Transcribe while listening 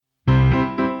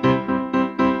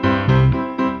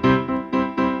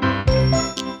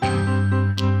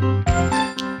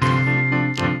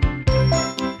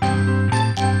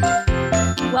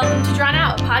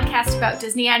about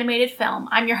Disney animated film.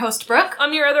 I'm your host, Brooke.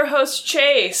 I'm your other host,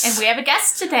 Chase. And we have a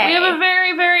guest today. We have a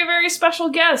very, very, very special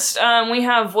guest. We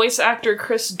have voice actor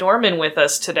Chris Dorman with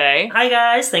us today. Hi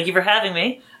guys, thank you for having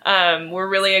me. We're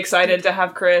really excited to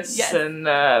have Chris, yes.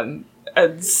 And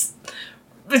it's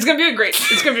gonna be a great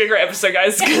episode,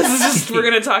 guys, because we're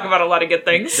gonna talk about a lot of good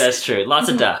things. That's true. Lots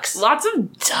of ducks. Lots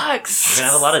of ducks. We're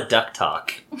gonna have a lot of duck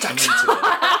talk. I'm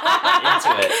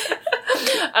into it.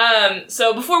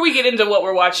 So before we get into what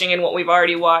we're watching and what we've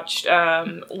already watched,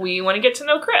 we want to get to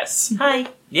know Chris. Hi.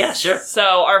 Yeah, sure.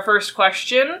 So our first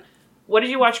question: what did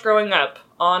you watch growing up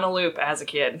on a loop as a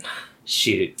kid?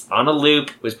 Shoot. On a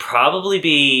loop would probably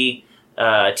be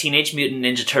Teenage Mutant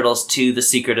Ninja Turtles 2: The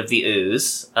Secret of the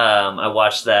Ooze. I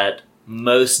watched that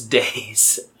most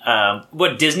days.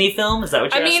 What, Disney film? Is that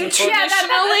what you're asking for?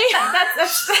 Traditionally.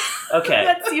 Okay.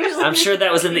 That's usually I'm sure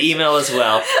that was in the email as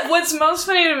well. What's most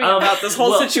funny to me about this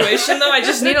whole situation, though, I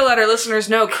just need to let our listeners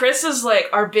know, Chris is, like,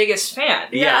 our biggest fan.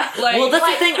 Yeah. Like, well, that's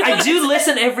the thing. I do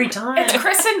listen every time. It's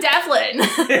Chris and Devlin.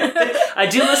 I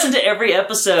do listen to every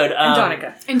episode. And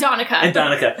Donica. And Donica.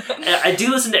 I do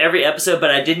listen to every episode,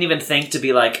 but I didn't even think to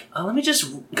be like, oh, let me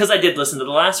just... Because I did listen to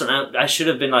the last one. I should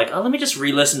have been like, oh, let me just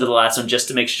re-listen to the last one just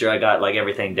to make sure I got, like,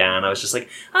 everything down. I was just like,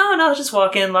 oh, no, just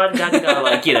walk in, la-da-da-da,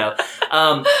 like, you know.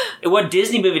 What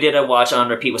Disney movie did I watch on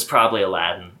repeat was probably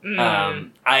Aladdin.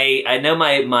 I know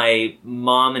my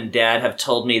mom and dad have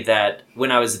told me that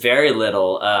when I was very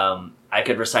little, I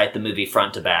could recite the movie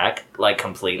front to back, like,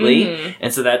 completely.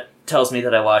 And so that tells me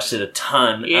that I watched it a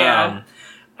ton. Yeah.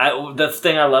 The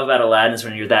thing I love about Aladdin is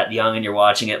when you're that young and you're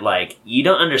watching it, like, you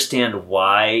don't understand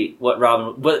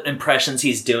what impressions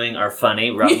he's doing are funny,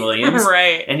 Robin Williams.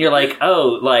 Right. And you're like,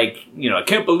 oh, like, you know, I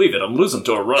can't believe it, I'm losing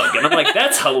to a rug. And I'm like,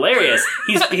 that's hilarious.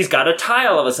 He's got a tie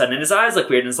all of a sudden, and his eyes look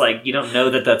weird, and it's like, you don't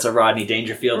know that that's a Rodney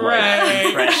Dangerfield, like,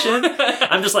 impression.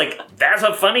 I'm just like, that's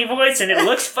a funny voice, and it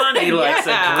looks funny, like,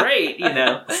 so great, you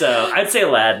know? So, I'd say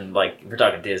Aladdin, like, we're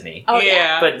talking Disney. Oh,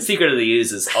 yeah. But Secret of the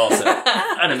Ooze is also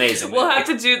an amazing movie. We'll have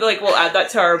to do, like, we'll add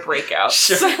that to our breakout.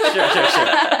 Sure.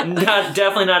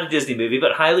 Definitely not a Disney movie,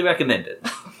 but highly recommended.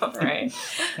 Right.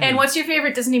 And what's your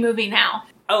favorite Disney movie now?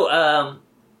 Oh,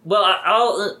 well,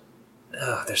 I'll...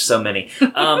 there's so many.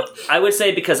 I would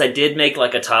say because I did make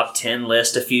like a top 10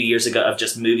 list a few years ago of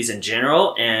just movies in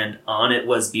general, and on it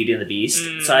was Beauty and the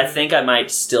Beast. So I think I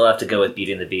might still have to go with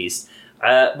Beauty and the Beast.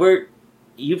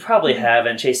 You probably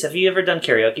haven't. Chase, have you ever done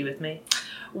karaoke with me?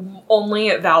 Only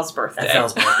at Val's birthday. At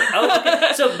Val's birthday. Oh,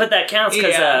 okay. So, but that counts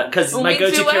because my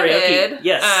go-to karaoke...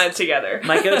 Yes. Together.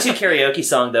 My go-to karaoke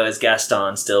song, though, is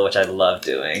Gaston still, which I love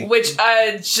doing. Which,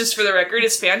 just for the record,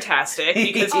 is fantastic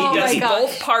because he does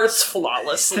both parts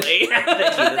flawlessly.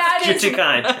 Thank you. You're too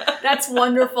kind. That's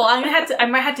wonderful. I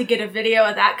might have to get a video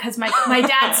of that because my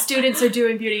dad's students are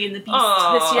doing Beauty and the Beast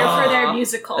this year for their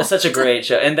musical. It's such a great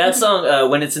show. And that song,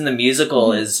 when it's in the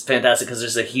musical, is fantastic because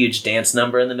there's a huge dance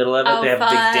number in the middle of it. They have a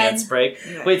big dance break.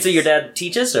 Nice. Wait, so your dad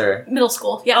teaches or? Middle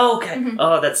school, yeah. Oh, okay.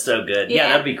 Oh, that's so good. Yeah,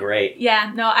 that'd be great.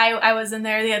 Yeah, no, I was in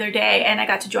there the other day and I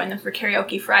got to join them for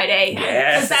Karaoke Friday.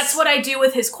 Yes. Because that's what I do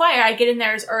with his choir. I get in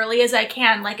there as early as I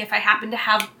can. Like if I happen to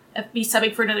be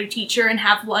subbing for another teacher and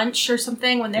have lunch or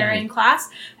something when they're in class,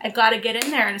 I've got to get in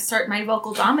there and assert my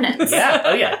vocal dominance. Yeah,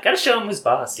 oh yeah. Got to show him who's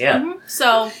boss, yeah.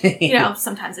 So, you know,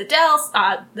 sometimes Adele's,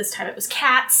 this time it was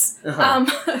Cats.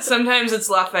 Sometimes it's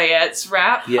Lafayette's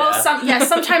rap. Yeah.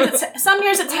 Sometimes some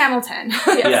years it's Hamilton.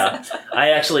 Yes. Yeah.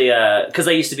 I actually, because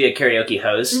I used to be a karaoke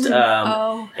host,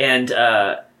 and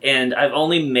I've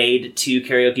only made 2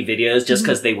 karaoke videos just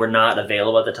because they were not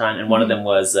available at the time, and one of them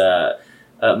was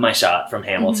My Shot from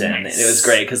Hamilton. Nice. And it was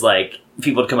great because, like,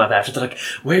 people would come up after, they're like,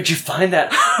 where'd you find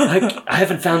that? Like, I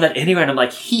haven't found that anywhere. And I'm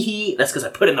like, hee hee, that's because I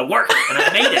put in the work and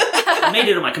I made it. I made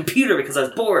it on my computer because I was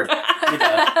bored. You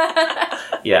know?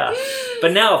 Yeah.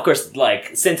 But now, of course,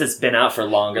 like, since it's been out for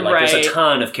longer, like, there's a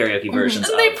ton of karaoke versions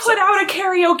and they put out a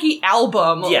karaoke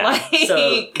album. Yeah. Like... So,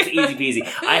 it's easy peasy.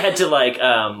 I had to, like,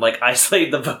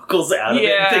 isolate the vocals out of it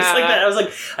and things like that. I was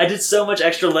like, I did so much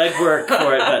extra legwork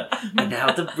for it, but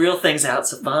now the real thing's out,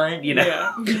 so fine, you know?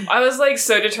 Yeah. I was, like,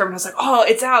 so determined. I was like, oh,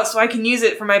 it's out, so I can use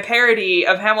it for my parody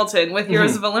of Hamilton with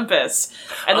Heroes of Olympus.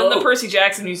 And then the Percy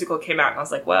Jackson musical came out, and I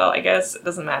was like, well, I guess it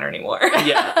doesn't matter anymore.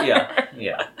 Yeah.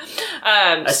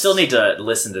 I still need to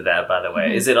listen to that, by the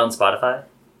way. Is it on Spotify?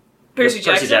 Percy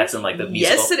Jackson, like the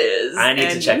musical? Yes, it is. I need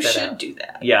to check that out. You should do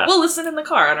that. Yeah. We'll listen in the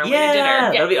car on our way to dinner.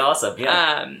 Yeah, that'd be awesome.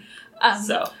 Yeah.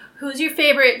 Who's your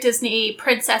favorite Disney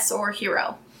princess or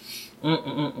hero?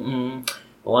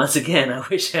 Once again, I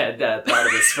wish I had thought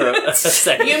of this for a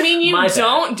second. You mean you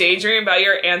don't daydream about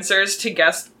your answers to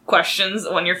guest questions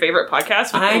on your favorite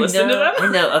podcast when you listen to them?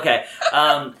 I know, okay.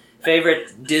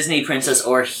 Favorite Disney princess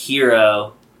or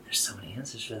hero? There's so many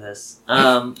answers for this.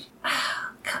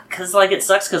 Cause like it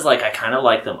sucks because like I kind of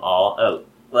like them all.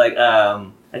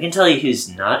 I can tell you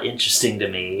who's not interesting to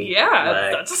me.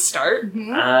 Yeah, that's a start.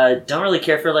 Don't really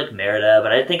care for like Merida,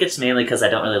 but I think it's mainly because I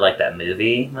don't really like that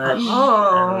movie much.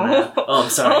 I'm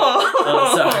sorry.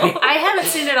 I'm sorry. I haven't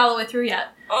seen it all the way through yet.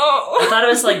 I thought it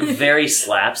was like very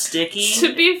slapsticky.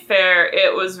 To be fair,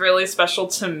 it was really special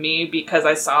to me because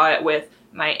I saw it with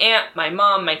my aunt, my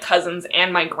mom, my cousins,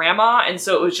 and my grandma, and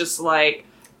so it was just like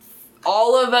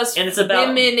all of us and it's about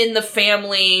women in the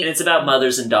family. And it's about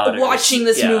mothers and daughters. Watching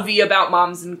this movie about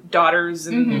moms and daughters.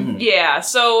 And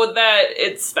so that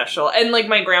it's special. And like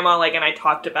my grandma and I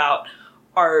talked about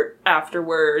art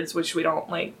afterwards, which we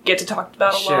don't get to talk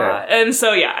about a lot. And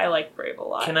so I like Brave a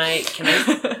lot. Can I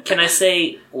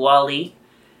say Wally?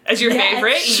 As your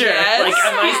favorite? Sure. Yes.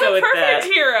 I might go with Perfect that.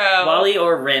 hero. Wally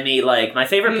or Remy. My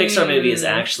favorite Pixar movie is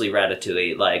actually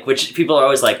Ratatouille. Which people are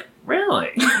always like,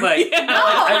 really?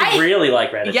 I really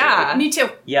like Ratatouille. Yeah. Me too.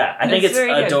 Yeah, I think it's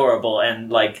adorable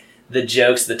and the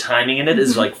jokes, the timing in it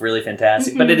is really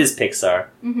fantastic. But it is Pixar.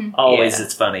 Always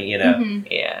it's funny,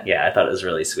 Yeah, I thought it was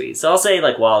really sweet. So I'll say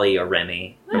Wally or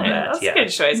Remy. That's a good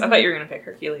choice. I thought you were going to pick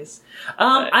Hercules.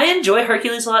 I enjoy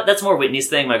Hercules a lot. That's more Whitney's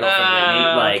thing, my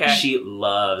girlfriend Whitney. Okay. She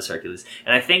loves Hercules.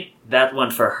 And I think that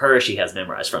one for her she has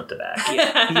memorized front to back.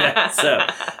 Yeah.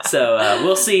 So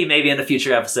we'll see maybe in a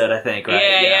future episode, I think, right?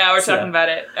 Yeah, we're talking about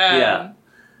it.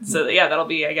 So that'll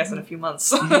be, I guess, in a few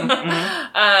months.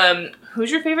 Who's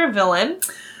your favorite villain?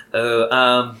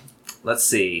 Let's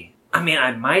see. I mean,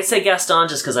 I might say Gaston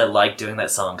just because I like doing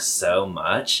that song so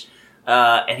much.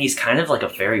 And he's kind of a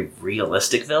very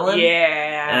realistic villain.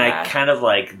 Yeah. And I kind of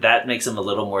that makes him a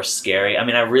little more scary. I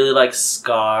mean, I really like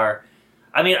Scar.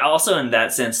 I mean, also in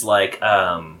that sense,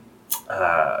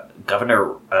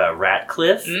 Governor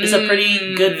Ratcliffe is a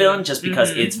pretty good villain just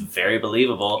because it's very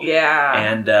believable. Yeah.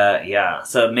 And,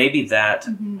 so maybe that,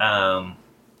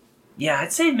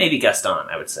 I'd say maybe Gaston,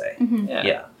 I would say.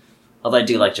 Yeah. Although I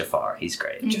do like Jafar. He's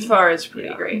great. Jafar is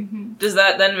pretty great. Does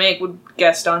that then would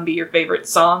Gaston be your favorite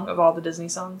song of all the Disney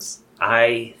songs?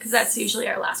 Because that's usually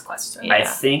our last question. I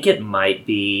think it might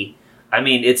be. I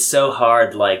mean, it's so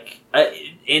hard.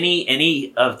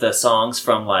 Any of the songs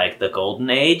from the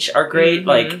Golden Age are great.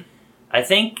 I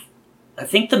think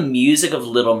the music of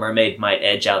Little Mermaid might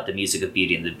edge out the music of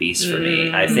Beauty and the Beast for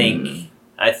me. I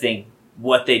think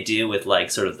what they do with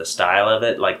sort of the style of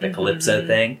it, the Calypso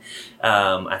thing,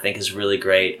 I think is really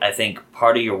great. I think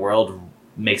Part of Your World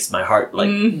makes my heart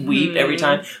weep every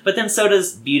time. But then so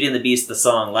does Beauty and the Beast, the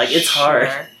song. It's hard.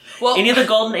 Well, any of the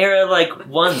Golden Era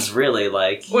ones really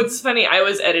What's funny, I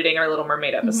was editing our Little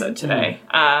Mermaid episode today,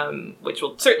 which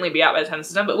will certainly be out by the time this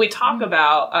is done. But we talk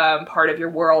about Part of Your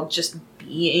World just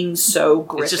being so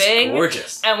gripping, it's just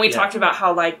gorgeous, and we talked about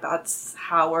how that's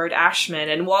Howard Ashman.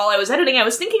 And while I was editing, I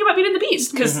was thinking about Beauty and the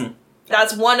Beast because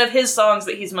that's one of his songs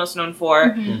that he's most known for,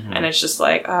 and it's just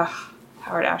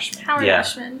Howard Ashman.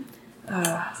 Ashman.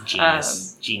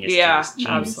 Genius. Genius.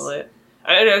 Absolute.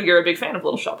 I know you're a big fan of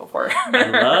Little Shop of Horrors. I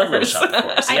love Little Shop of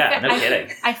Horrors. Yeah, no kidding.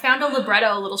 I found a libretto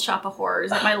of Little Shop of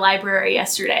Horrors at my library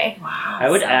yesterday. Wow. I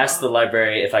would ask the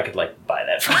library if I could buy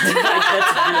that from them.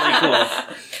 That's really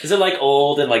cool. Is it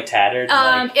old and tattered?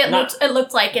 It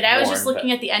looked like it. I was just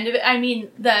looking at the end of it. I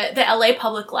mean, the LA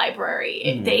Public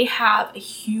Library, they have a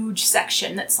huge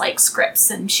section that's scripts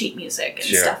and sheet music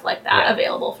and stuff like that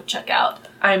available for checkout.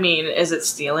 I mean, is it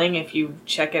stealing if you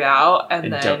check it out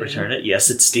and then... don't return it?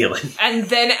 Yes, it's stealing. And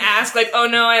then ask, oh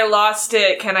no, I lost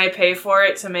it. Can I pay for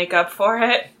it to make up for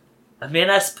it? I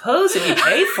mean, I suppose if you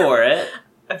pay for it.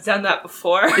 I've done that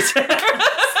before. I was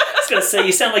going to say,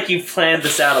 you sound like you planned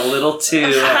this out a little too...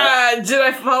 Did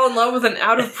I fall in love with an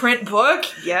out-of-print book?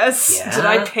 Yes. Yeah. Did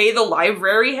I pay the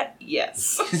library? Yes.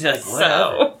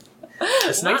 So... we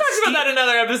talked about that in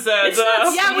other episodes.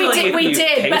 We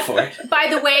did. But by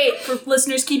the way, for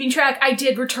listeners keeping track, I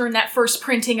did return that first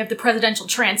printing of the presidential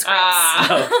transcripts.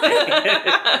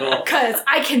 Because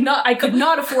I could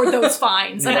not afford those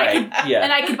fines, and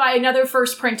I could buy another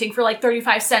first printing for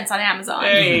 35 cents on Amazon.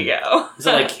 There you go. Is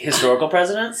it historical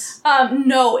presidents?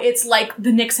 No, it's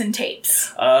the Nixon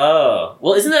tapes. Oh,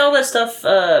 well, isn't all that stuff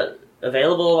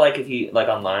available if you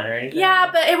online or anything? Yeah,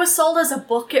 but it was sold as a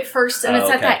book at first, and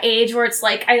it's at that age where it's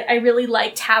I really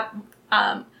liked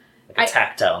the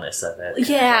tactileness of it.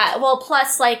 Yeah, well,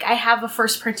 plus I have a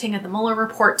first printing of the Mueller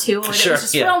report too, and it was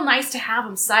just real nice to have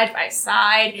them side by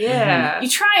side. Yeah, you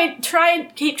try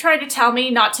and keep trying to tell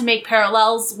me not to make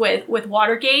parallels with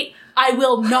Watergate. I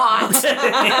will not.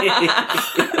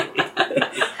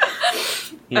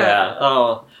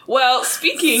 Yeah. Well,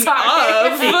 speaking of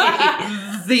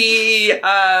the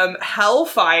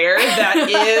hellfire that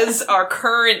is our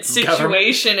current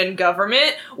situation in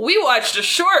government, we watched a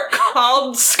short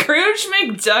called Scrooge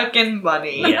McDuck and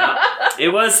Money. Yeah, it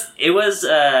was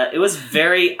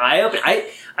very eye-opening.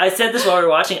 I said this while we were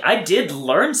watching. I did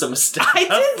learn some stuff. I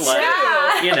did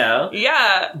like, you know.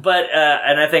 Yeah. But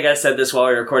and I think I said this while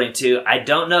we were recording too. I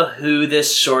don't know who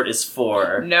this short is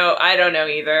for. No, I don't know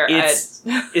either.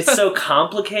 It's so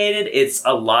complicated. It's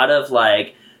a lot of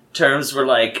like terms where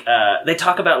like they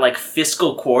talk about like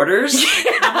fiscal quarters.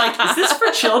 I'm like, is this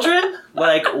for children?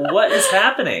 Like, what is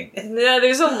happening? No,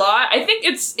 there's a lot. I think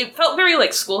it felt very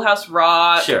like Schoolhouse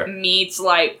Rock meets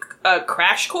like a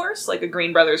crash course, like a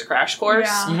Green Brothers crash course,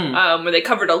 where they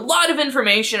covered a lot of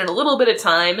information in a little bit of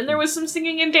time, and there was some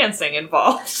singing and dancing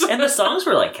involved. And the songs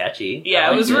were like catchy.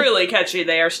 Yeah, it was really catchy.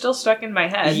 They are still stuck in my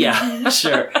head. Yeah,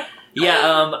 sure.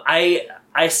 Yeah,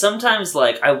 I sometimes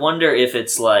like, I wonder if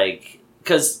it's like,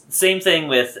 because same thing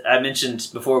with, I mentioned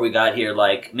before we got here,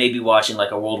 like maybe watching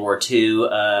like a World War II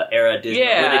era Disney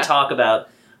where they talk about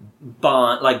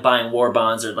like buying war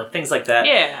bonds or like things like that.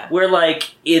 Yeah. Where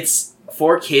like it's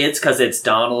for kids because it's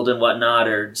Donald and whatnot,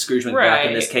 or Scrooge McDuck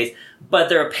in this case, but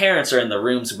their parents are in the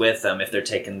rooms with them if they're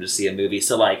taking them to see a movie.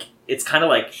 So like it's kind of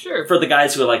like for the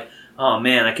guys who are like, oh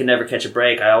man, I can never catch a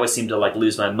break. I always seem to like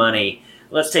lose my money.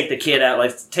 Let's take the kid out.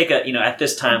 Let's take a, at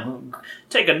this time,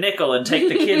 take a nickel and take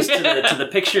the kids to the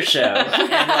picture show.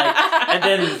 And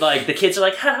then like the kids are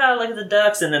like, haha, look at the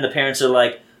ducks. And then the parents are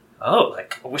like, oh,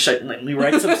 like I wish let me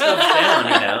write some stuff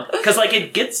down, because like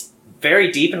it gets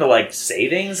very deep into like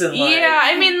savings and like... Yeah,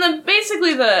 I mean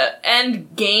basically the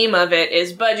end game of it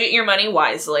is budget your money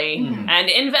wisely and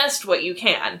invest what you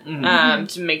can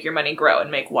to make your money grow and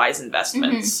make wise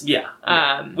investments. Yeah.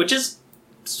 Which is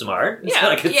smart. Yeah,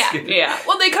 like yeah.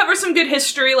 Well, they cover some good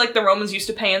history, like the Romans used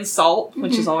to pay in salt,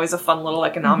 which is always a fun little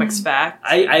economics fact.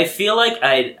 I feel like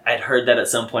I'd heard that at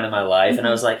some point in my life, and I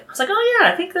was like, oh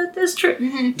yeah, I think that is true.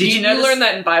 Did you learn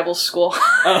that in Bible school?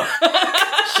 Oh,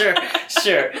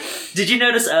 sure. Did you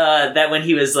notice that when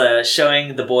he was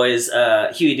showing the boys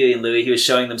Huey, Dewey, and Louie, he was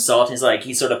showing them salt, and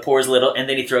he sort of pours a little, and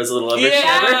then he throws a little over his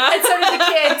shoulder. And so did the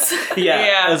kids. Yeah,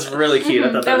 that was really cute.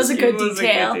 I thought that was a good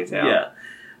detail.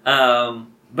 Yeah.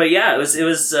 But yeah, it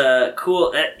was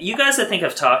cool. You guys, I think,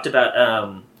 have talked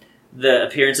about the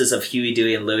appearances of Huey,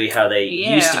 Dewey, and Louie, how they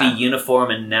used to be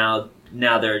uniform, and now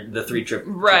they're the three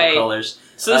triple colors.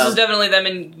 So this is definitely them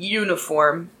in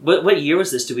uniform. What year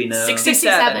was this? Do we know?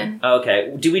 67.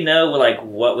 Okay. Do we know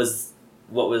what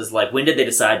was like? When did they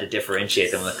decide to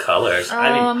differentiate them with colors?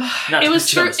 I mean, it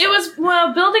was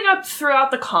building up throughout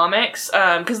the comics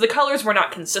because the colors were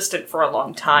not consistent for a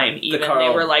long time. Even they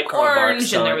were like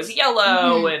orange and there was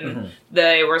yellow and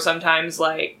they were sometimes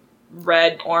like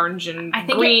red, orange, and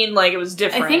green. It was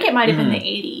different. I think it might have been the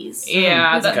 80s.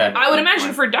 Yeah, I would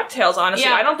imagine for DuckTales. Honestly,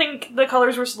 I don't think the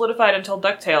colors were solidified until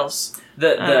DuckTales,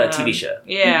 the TV show.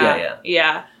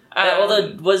 Yeah.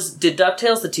 Did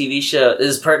DuckTales the TV show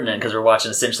is pertinent because we're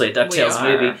watching essentially a DuckTales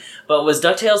movie, but was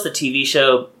DuckTales the TV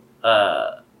show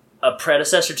a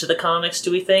predecessor to the comics,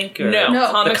 do we think? Or? No.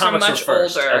 Comics are much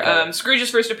older. Okay. Scrooge's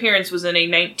first appearance was in a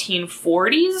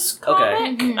 1940s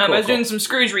comic. Okay. I was doing some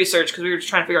Scrooge research because we were just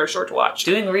trying to figure out a short to watch.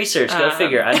 Doing research, go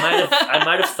figure. I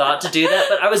might have thought to do that,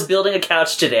 but I was building a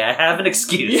couch today. I have an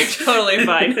excuse. You're totally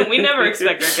fine. We never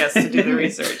expect our guests to do the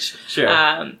research. Sure.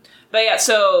 But yeah,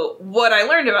 so what I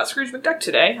learned about Scrooge McDuck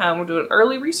today, we'll do an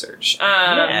early research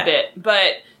bit.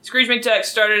 But Scrooge McDuck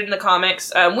started in the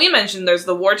comics. We mentioned there's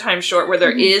the wartime short where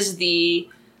there is the...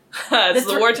 it's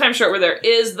the wartime short where there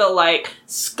is the, like,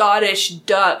 Scottish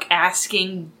duck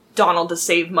asking Donald to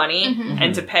save money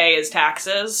and to pay his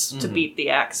taxes to beat the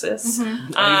Axis.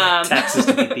 Taxes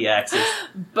to beat the Axis.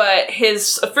 But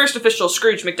his first official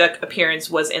Scrooge McDuck appearance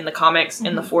was in the comics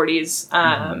in the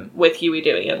 40s with Huey,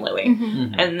 Dewey, and Louie.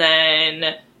 And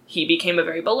then he became a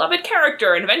very beloved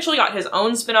character and eventually got his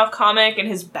own spin-off comic, and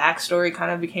his backstory kind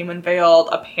of became unveiled.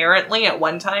 Apparently, at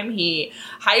one time, he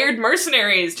hired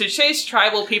mercenaries to chase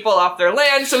tribal people off their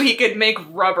land so he could make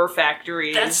rubber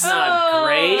factories. That's not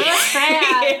great. That's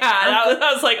bad.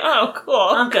 I was like, oh, cool.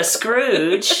 Uncle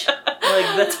Scrooge.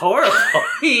 Like, that's horrible.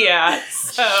 Yeah.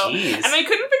 So, jeez. And I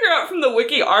couldn't figure out from the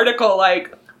wiki article,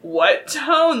 like, what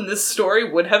tone this story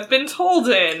would have been told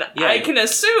in. Yeah. I can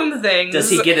assume things.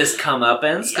 Does he get his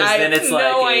comeuppance? Because then it's like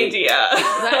no idea.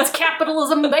 That's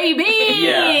capitalism, baby.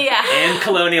 Yeah, and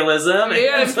colonialism,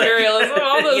 and imperialism,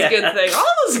 all those good things, all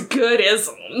those good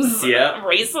isms. Yeah,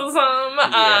 racism.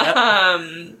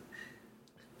 Yeah.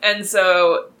 And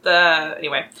so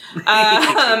anyway,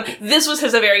 this was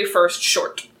his very first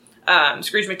short.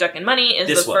 Scrooge McDuck and Money is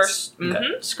the first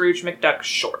Scrooge McDuck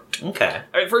short. Okay.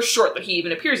 Or the first short that he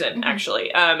even appears in,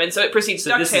 actually. And so it precedes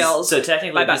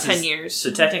DuckTales by about 10 years.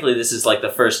 So technically this is like the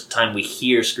first time we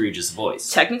hear Scrooge's voice.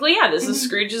 Technically, yeah. This is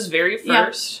Scrooge's very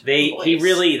first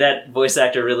voice. That voice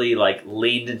actor really like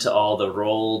leaned into all the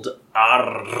rolled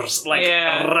R's. Like,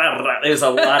 there's a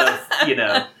lot of,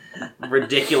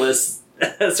 ridiculous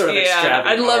sort of extravagant.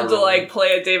 I'd love to like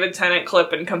play a David Tennant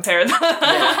clip and compare them.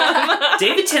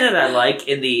 David Tennant I like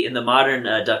in the modern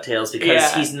DuckTales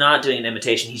because he's not doing an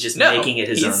imitation; he's just making it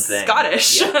his own thing.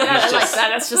 Scottish. I like that.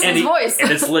 That's just his voice,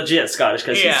 and it's legit Scottish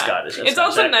because he's Scottish. It's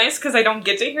also nice because I don't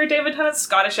get to hear David Tennant's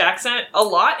Scottish accent a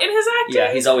lot in his acting.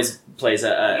 Yeah, he's always plays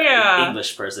an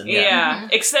English person. Yeah,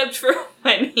 except for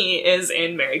when he is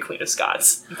in Mary Queen of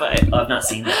Scots. But I've not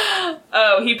seen that.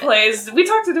 Oh, he plays. Did we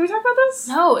talk about this?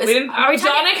 No, we didn't.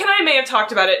 Dominic and I may have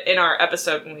talked about it in our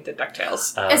episode when we did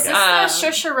DuckTales. Is this the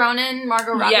Saoirse Ronan,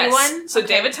 Margot Robbie one? So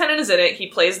David Tennant is in it. He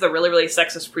plays the really, really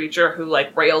sexist preacher who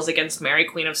like rails against Mary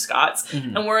Queen of Scots.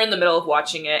 And we're in the middle of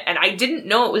watching it, and I didn't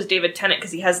know it was David Tennant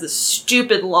because he has this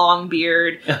stupid long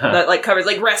beard that like covers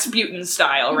like Rasputin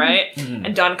style, right?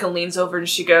 And Donica leans over and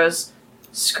she goes,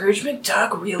 Scrooge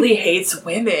McDuck really hates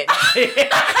women.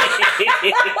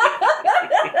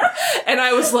 And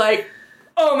I was like,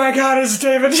 oh my god, it's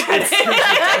David Tennant.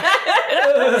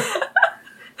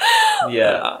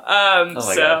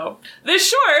 God. This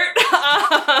short,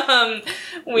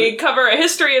 we cover a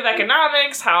history of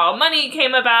economics, how money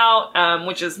came about,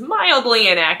 which is mildly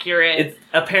inaccurate.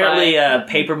 Apparently,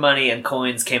 paper money and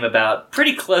coins came about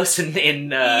pretty close in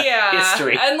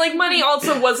history. And like money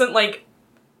also wasn't like,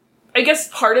 I guess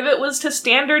part of it was to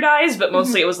standardize, but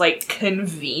mostly it was like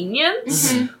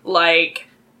convenience. Like,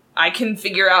 I can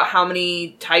figure out how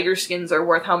many tiger skins are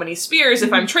worth how many spears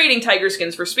if I'm trading tiger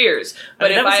skins for spears.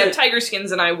 But if I have tiger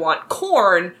skins and I want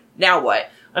corn, now what?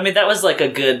 I mean, that was like a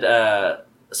good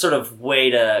sort of way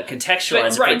to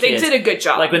contextualize it for they kids. did a good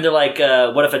job. Like when they're like,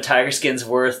 what if a tiger skin's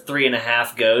worth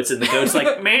 3.5 goats? And the goat's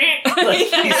like, meh. He's like, me?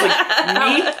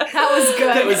 That was good.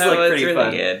 That was pretty really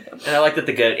fun. Good. And I like that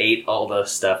the goat ate all the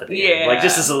stuff at the end. Like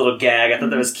just as a little gag. I thought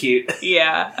that was cute.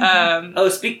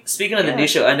 Speaking of the new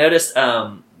show, I noticed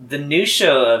the new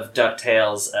show of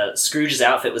DuckTales, Scrooge's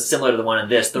outfit was similar to the one in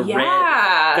this. The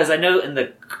red. Because I know in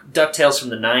the DuckTales from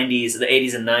the 90s, the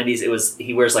 80s and 90s,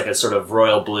 he wears like a sort of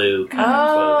royal blue kind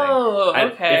of clothing. Oh,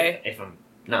 okay. If I'm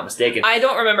not mistaken. I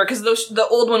don't remember, because the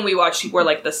old one we watched, he wore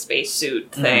like the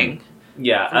spacesuit thing.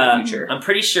 Yeah. I'm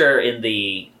pretty sure in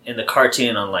the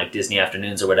cartoon on like Disney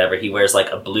Afternoons or whatever, he wears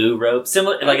like a blue robe.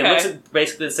 Similar, like it looks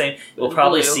basically the same. We'll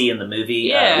probably see in the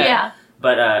movie.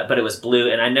 But it was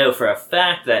blue, and I know for a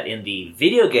fact that in the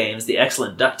video games, the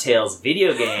excellent DuckTales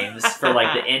video games for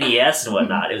like the NES and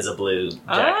whatnot, it was a blue jacket.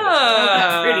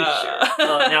 I'm pretty sure.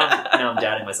 Well, now I'm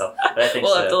doubting myself, but I think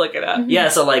we'll have to look it up. Yeah,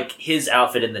 so like his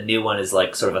outfit in the new one is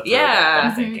like sort of a throwback.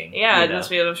 I'm thinking. Yeah, it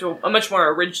must be a much more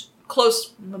original.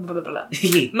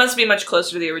 Must be much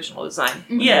closer to the original design.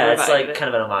 Yeah, it's like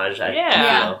kind of an homage.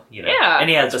 Yeah. And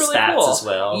he has the really spats cool. as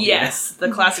well. Yes,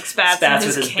 the classic spats. Spats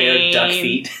with his cane. bare duck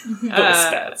feet.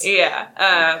 Spats.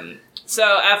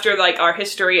 So after like our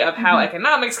history of how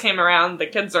economics came around, the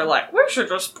kids are like, we should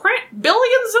just print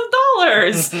billions of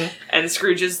dollars. And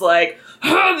Scrooge is like,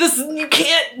 you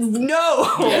can't, no.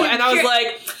 Yeah. And I was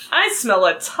like, I smell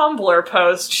a Tumblr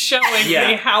post showing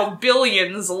me how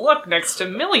billions look next to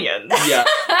millions. Yeah.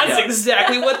 That's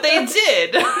exactly what they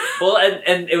did. Well,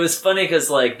 and it was funny because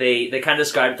like they kind of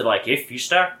described it like, if you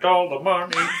stacked all the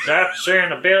money, that's in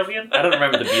 $1 billion. I don't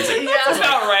remember the music. That's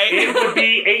about right. It would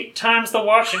be 8 times the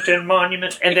Washington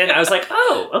Monument. And then I was like,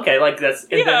 oh, okay, like that's...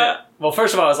 And then, well,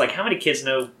 first of all, I was like, how many kids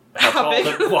know how tall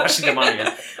the Washington Monument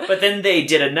is? But then they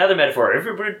did another metaphor.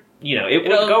 Everybody... it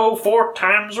would go 4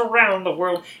 times around the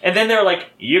world. And then they're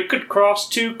like, you could cross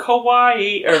to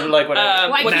Kauai, or like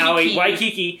whatever.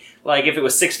 Waikiki. Like, if it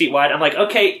was 6 feet wide. I'm like,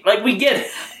 okay, like, we get it.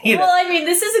 Well, I mean,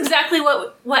 this is exactly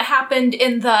what happened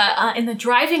in the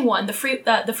driving one, the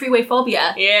freeway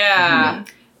phobia. Yeah.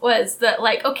 Was that,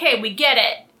 like, okay, we get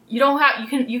it.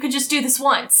 You could just do this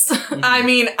once. I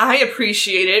mean, I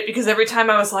appreciate it because every time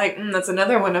I was like, that's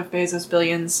another one of Bezos'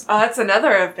 billions. That's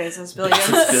another of Bezos'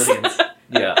 billions.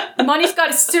 Yeah. The money's got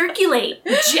to circulate,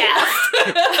 Jeff.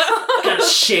 Gotta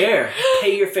share.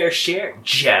 Pay your fair share,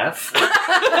 Jeff.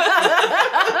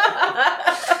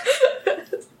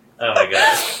 Oh my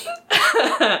god.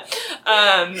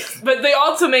 But they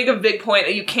also make a big point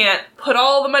that you can't put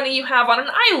all the money you have on an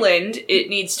island. It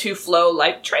needs to flow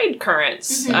like trade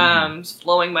currents.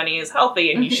 Flowing money is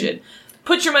healthy, and you should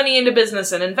put your money into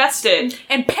business and invest it.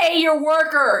 And pay your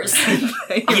workers.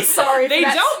 I'm sorry. They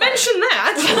don't mention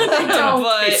that. They don't.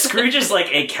 It's Scrooge is like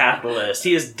a capitalist.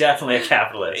 He is definitely a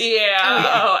capitalist. Yeah.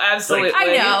 Oh, absolutely.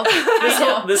 I know.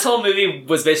 This whole movie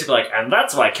was basically like, and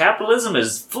that's why capitalism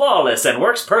is flawless and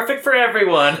works perfect for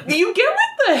everyone. You get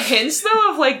like the hints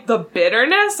though of like the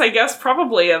bitterness, I guess,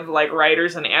 probably of like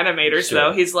writers and animators. Sure.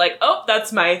 Though he's like, oh,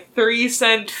 that's my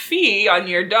 3-cent fee on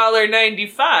your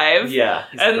 $1.95. Yeah,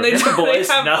 and they boys,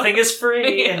 have, nothing is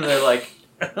free, Yeah. and they're like,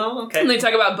 oh, okay. And they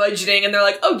talk about budgeting, and they're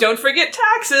like, oh, don't forget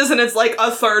taxes, and it's like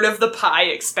a third of the pie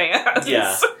expands.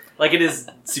 Yeah. Like, it is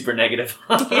super negative.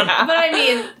 Yeah. But I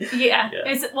mean, yeah. Yeah.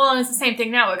 It's the same thing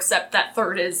now, except that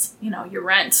third is, your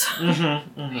rent.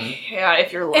 Mm-hmm, mm-hmm. Yeah,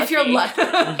 if you're lucky. If you're lucky.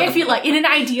 If you like, in an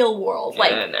ideal world.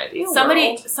 Like, in an ideal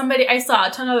somebody, I saw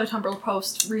another Tumblr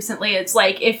post recently, it's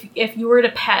like, if you were to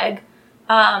peg,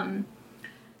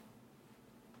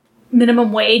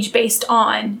 minimum wage based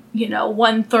on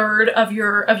 1/3 of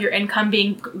your income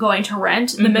going to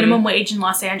rent, the minimum wage in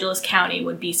Los Angeles County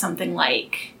would be something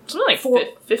like $50.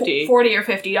 $40 or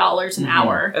 $50 an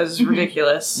hour. That's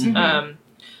ridiculous. Mhm.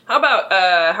 How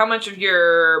about how much of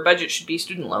your budget should be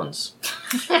student loans?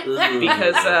 Because right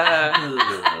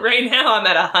now I'm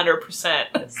at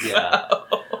 100%. So. Yeah.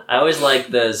 I always like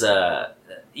those,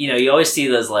 you always see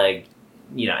those, like,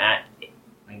 I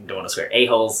don't want to swear,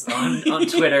 a-holes on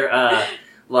Twitter,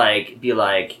 be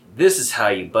like, this is how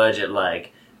you budget,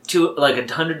 like,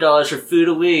 $100 for food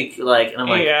a week, like, and I'm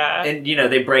like, Yeah. and,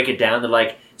 they break it down, they're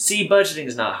like, see, budgeting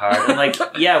is not hard. I'm like,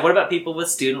 yeah, what about people with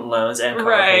student loans and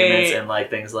car payments and, like,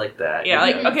 things like that? Yeah,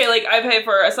 like, okay, like, I pay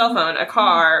for a cell phone, a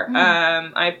car,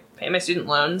 I pay my student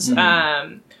loans,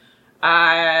 Netflix.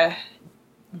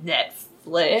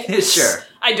 Sure.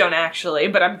 I don't actually,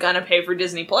 but I'm gonna pay for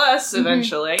Disney Plus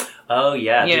eventually. Oh,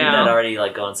 yeah. Didn't that already,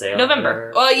 like, go on sale?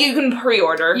 November. Well, you can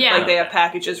pre-order. Yeah. Like, they have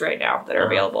packages right now that are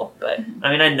available, but...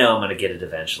 I mean, I know I'm going to get it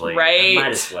eventually. Right. I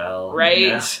might as well. Right.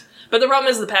 Yeah. But the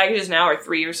problem is the packages now are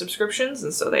 3-year subscriptions,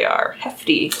 and so they are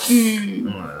hefty.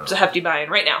 It's a hefty buy-in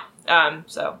right now.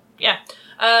 So, yeah.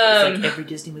 It's like every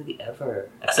Disney movie ever,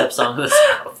 except Song of the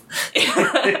South.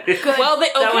 Well,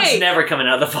 That one's never coming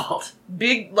out of the vault.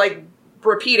 Big, like,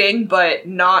 repeating, but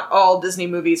not all Disney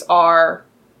movies are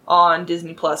on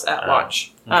Disney Plus at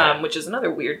launch, okay. which is another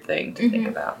weird thing to think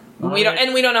about. We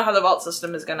don't know how the vault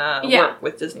system is gonna work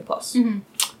with Disney Plus.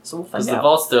 So we'll find out. Because the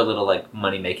vault's their little, like,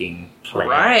 money-making plan.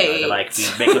 Right. They're like,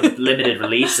 if we make limited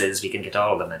releases, we can get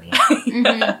all the money.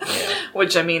 Yeah.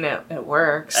 Which, I mean, it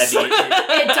works. I mean,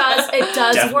 It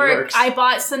does Definitely work. works. I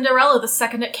bought Cinderella the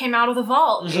second it came out of the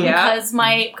vault Yeah. because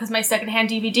my secondhand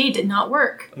DVD did not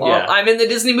work. Well, Yeah. I'm in the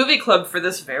Disney Movie Club for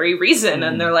this very reason,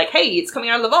 and they're like, hey, it's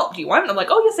coming out of the vault. Do you want it? I'm like,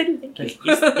 oh, yes, I do. Thank you.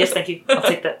 yes, thank you. I'll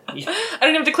take that. Yeah. I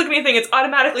don't have to click anything. It's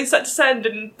automatically set to send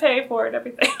and pay for it and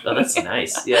everything. Oh, that's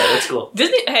nice. Yeah, that's cool.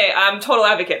 Hey, I'm total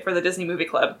advocate for the Disney Movie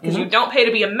Club, because you don't pay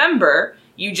to be a member,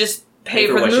 you just pay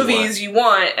for the what you movies you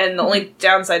want, and the only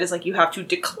downside is, like, you have to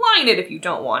decline it if you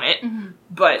don't want it.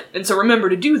 And so remember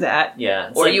to do that. Yeah.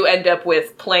 It's Or like, you end up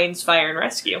with Planes, Fire, and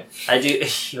Rescue. I do.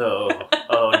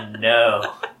 Oh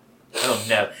no. Oh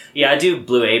no. Yeah, I do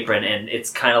Blue Apron, and it's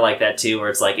kind of like that too, where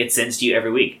it's like it sends to you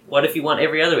every week. What if you want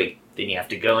every other week? Then you have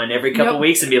to go in every couple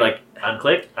weeks and be like,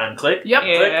 unclick, unclick, Yep.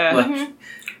 unclick. Yeah. Like,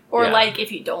 Or Yeah. like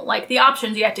if you don't like the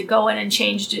options, you have to go in and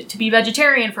change to be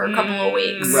vegetarian for a couple of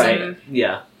weeks. right.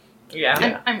 Yeah.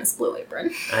 Yeah. I miss Blue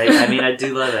Apron. I mean, I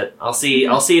do love it. I'll see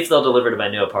if they'll deliver to my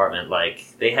new apartment. Like,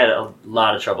 they had a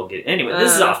lot of trouble getting... Anyway,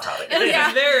 this is off topic.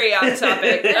 Yeah. Very off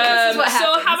topic. This is what so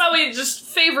happens. how about we just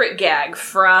favorite gag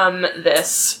from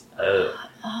this? Oh.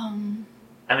 I mean,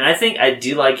 I think I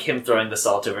do like him throwing the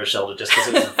salt over his shoulder just because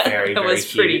it was very, That very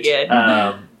was pretty cute.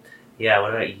 good. Yeah,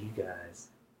 what about you guys?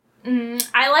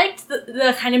 I liked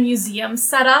the kind of museum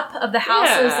setup of the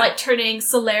houses, Yeah. like turning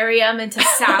solarium into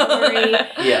salary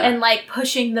Yeah. and like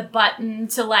pushing the button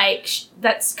to like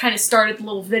that's kind of started the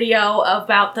little video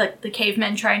about the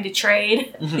cavemen trying to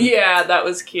trade. Yeah, that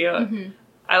was cute.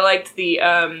 I liked the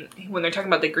when they're talking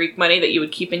about the Greek money that you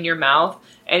would keep in your mouth,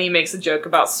 and he makes a joke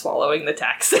about swallowing the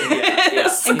taxes. Yeah.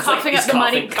 And coughing up the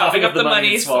money. Coughing up the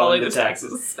money, swallowing the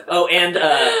taxes. Oh, and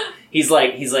he's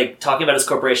like talking about his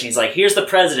corporation. He's like, here's the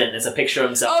president, and it's a picture of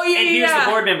himself. Oh, yeah, and here's yeah.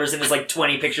 the board members, and it's like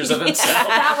 20 pictures of himself.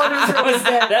 That one was really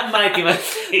good. That might be my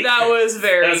favorite. That was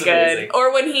very That's good. amazing.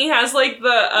 Or when he has like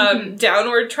the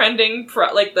downward trending,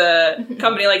 like the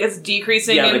company like it's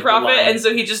decreasing Yeah, in like the profit, line. and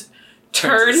so he just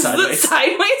turns it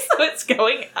sideways so it's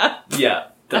going up. Yeah,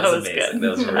 that was amazing. good. That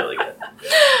was really good.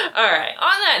 All right.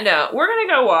 On that note, we're gonna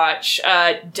go watch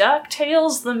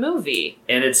DuckTales the movie.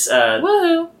 And it's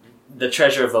Woohoo! The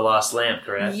Treasure of the Lost Lamp,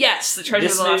 correct? Yes, The Treasure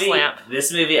of the Lost Lamp.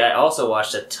 This movie I also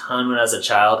watched a ton when I was a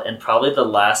child, and probably the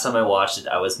last time I watched it,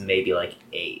 I was maybe like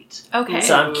 8. Okay.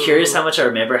 So I'm curious how much I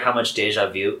remember, how much deja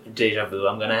vu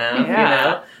I'm gonna have. Yeah.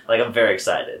 You know, like I'm very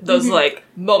excited. Those like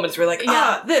moments where like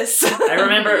this. I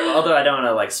remember, although I don't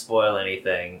want to like spoil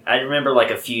anything, I remember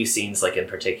like a few scenes like in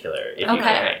particular. If you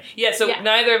Okay. Yeah. So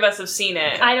neither of us have seen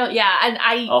it. I don't. Yeah, and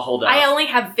I'll hold on. I only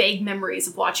have vague memories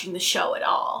of watching the show at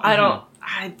all. I don't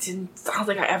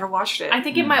think I ever watched it. I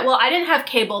think it might. Well, I didn't have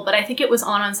cable, but I think it was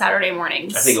on Saturday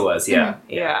mornings. I think it was. Yeah.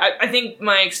 Yeah. I think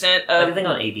my extent of I think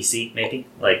on ABC maybe.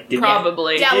 Like did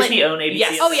probably Disney own ABC?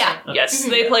 Yes. Oh yeah. Okay. Yes.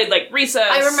 They played like Recess.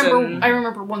 I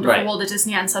remember Wonderful World of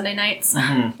Disney on Sunday nights.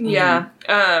 Mm-hmm. Yeah.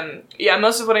 Yeah.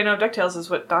 Most of what I know of DuckTales is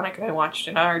what Donick and I watched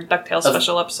in our DuckTales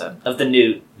special episode of the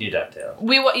new DuckTales.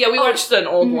 We watched an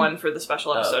old one for the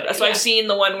special episode. Okay. So I've seen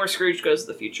the one where Scrooge goes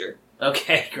to the future.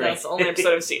 Okay, great. That's the only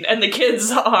episode I've seen. And the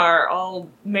kids are all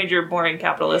major boring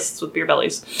capitalists with beer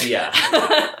bellies. Yeah.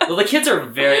 Well, the kids are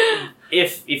very.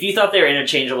 If you thought they were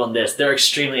interchangeable in this, they're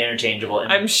extremely interchangeable in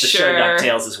I'm the sure. show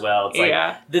DuckTales as well. It's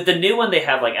like the new one, they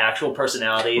have like actual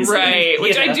personalities, right?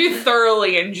 Which I do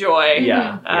thoroughly enjoy.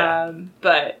 Yeah.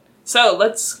 But so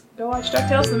let's go watch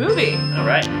DuckTales the movie. All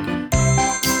right.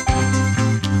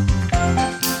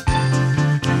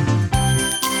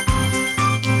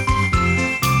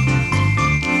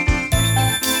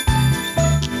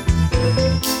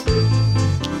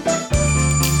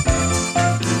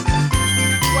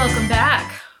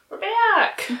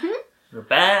 We're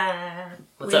back.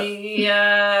 What's up? We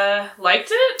liked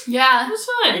it. Yeah, it was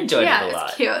fun. I enjoyed it a lot.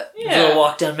 It's cute. It was a little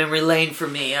walk down memory lane for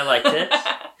me. I liked it.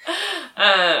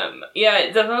 Yeah,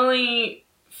 it definitely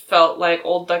felt like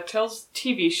old DuckTales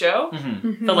TV show.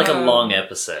 Mm-hmm. Felt like a long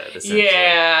episode. Essentially.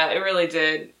 Yeah, it really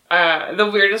did. The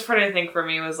weirdest part I think for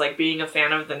me was like being a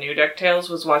fan of the new DuckTales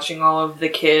was watching all of the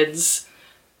kids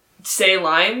say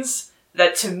lines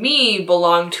that to me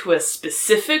belong to a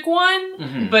specific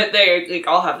one, but they like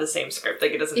all have the same script.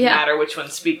 Like it doesn't matter which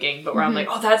one's speaking, but where I'm like,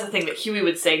 oh, that's the thing that Huey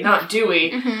would say, not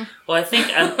Dewey. Well, I think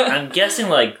I'm guessing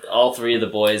like all three of the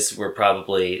boys were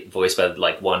probably voiced by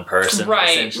like one person,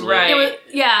 essentially. Right.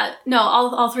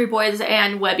 All 3 boys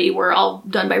and Webby were all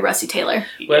done by Rusty Taylor.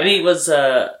 Webby was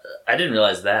I didn't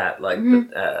realize that. Like,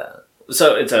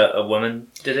 so it's a woman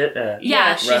did it?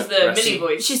 She's the Minnie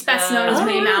voice. She's best known as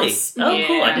Minnie Mouse. Oh,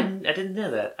 cool! I didn't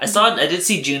know that. I did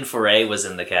see June Foray was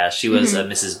in the cast. She was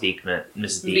Mrs. Beekman.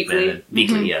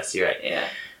 Beakley. Yes, you're right.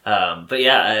 Yeah. But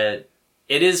yeah,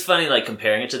 it is funny, like,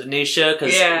 comparing it to the new show,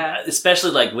 because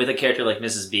especially, like, with a character like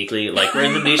Mrs. Beakley, like, we're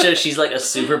in the new show, she's, like, a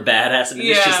super badass, and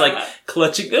she's, like,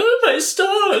 clutching, oh, my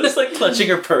stars, like, clutching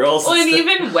her pearls. Well, and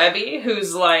even Webby,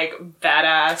 who's, like,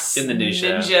 badass in the new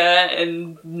ninja, show.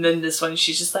 And then this one,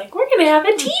 she's just like, we're gonna have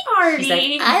a tea party. She's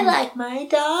like, I like my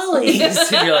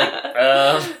dollies. And you're like,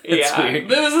 it's weird.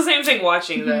 But it was the same thing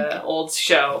watching the old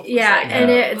show. Yeah, like,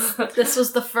 and this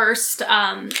was the first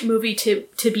movie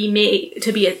to be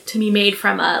made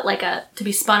from to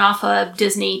be spun off a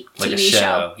Disney TV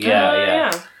show.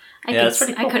 Yeah. I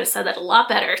could have said that a lot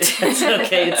better. It's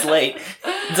okay. It's late.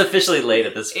 It's officially late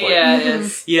at this point. Yeah, it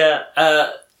is.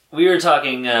 Yeah. We were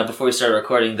talking before we started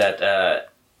recording that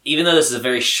even though this is a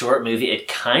very short movie, it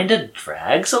kind of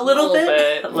drags a little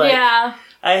bit. Like, yeah.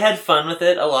 I had fun with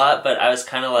it a lot, but I was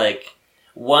kind of like,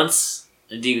 once.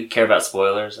 Do you care about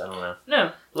spoilers? I don't know.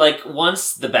 No. Like,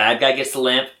 once the bad guy gets the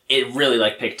lamp, it really,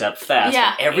 like, picked up fast.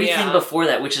 Yeah. But everything before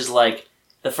that, which is, like,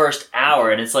 the first hour,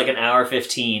 and it's, like, an hour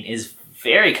 15, is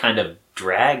very kind of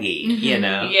draggy, you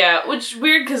know? Yeah, which is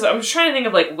weird, because I was trying to think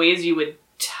of, like, ways you would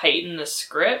tighten the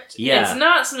script. Yeah. It's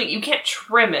not something, you can't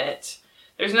trim it.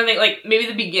 There's nothing, like, maybe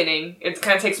the beginning, it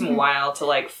kind of takes them a while to,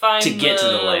 like, find to get to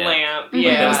the lamp. Yeah.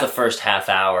 Like, that was the first half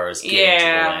hour, is getting to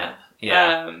the lamp.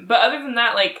 Yeah. But other than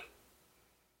that, like,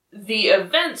 the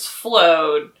events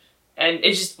flowed, and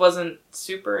it just wasn't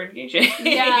super engaging.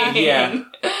 Yeah.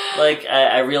 Like,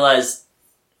 I realized,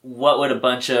 what would a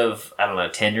bunch of,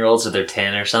 10-year-olds, or they're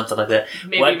 10 or something like that.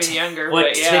 Maybe even younger,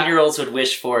 what 10-year-olds would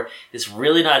wish for is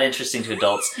really not interesting to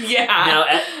adults. Yeah.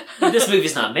 Now, this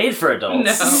movie's not made for adults.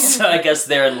 No. So I guess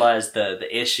therein lies the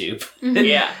issue.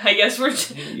 Yeah, I guess for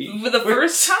the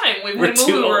first time we've had a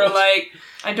movie where we're like,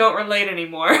 I don't relate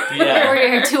anymore. Yeah.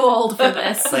 We're too old for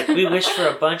this. It's like, we wish for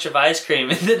a bunch of ice cream.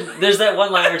 And then there's that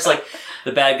one line where it's like,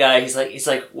 the bad guy, he's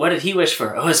like, what did he wish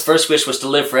for? Oh, his first wish was to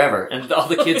live forever. And all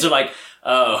the kids are like,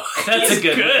 oh, that's a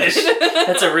good wish.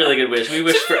 That's a really good wish. We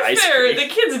wish for ice cream. The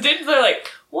kids did, they're like,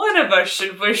 one of us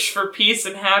should wish for peace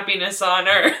and happiness on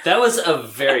Earth. That was a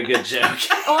very good joke.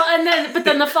 Well, but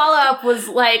then the follow-up was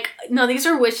like, no, these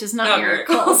are wishes, not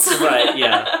miracles. Right,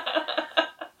 yeah.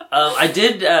 I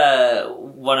did,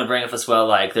 want to bring up as well,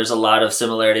 like, there's a lot of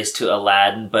similarities to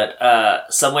Aladdin, but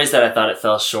some ways that I thought it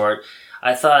fell short.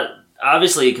 I thought,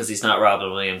 obviously, because he's not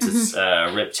Robin Williams, it's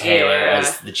Rip Taylor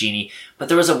as the genie. But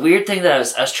there was a weird thing that I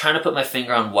was trying to put my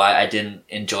finger on why I didn't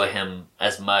enjoy him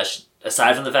as much,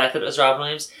 aside from the fact that it was Robin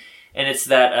Williams. And it's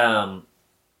that,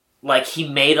 like, he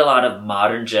made a lot of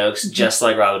modern jokes, just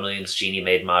like Robin Williams' genie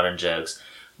made modern jokes.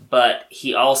 But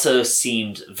he also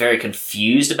seemed very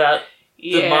confused about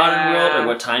the modern world or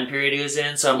what time period he was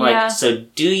in. So I'm like, so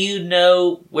do you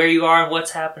know where you are and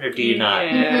what's happened, or do you not?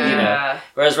 You know?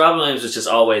 Whereas Robin Williams was just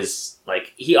always,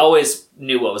 like, he always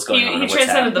knew what was going on. He and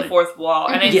transcended the fourth wall.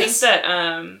 And I think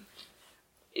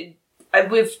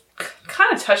that we've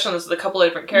kind of touched on this with a couple of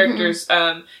different characters.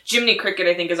 Jiminy Cricket,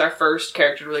 I think, is our first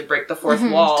character to really break the fourth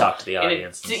wall. Talk to the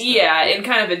audience. In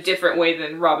kind of a different way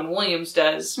than Robin Williams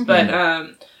does. But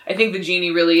I think the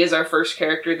genie really is our first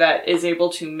character that is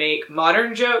able to make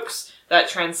modern jokes that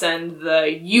transcend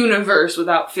the universe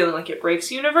without feeling like it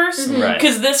breaks universe.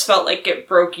 Because this felt like it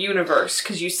broke universe,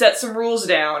 because you set some rules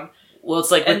down. Well,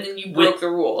 it's like, and then you broke the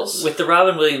rules. With the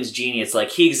Robin Williams genie, it's like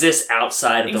he exists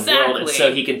outside of the world, and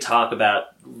so he can talk about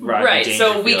Rodney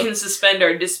Dangerfield. So we can suspend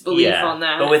our disbelief on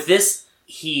that. But with this,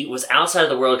 he was outside of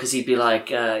the world because he'd be like,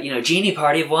 genie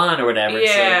party of one or whatever.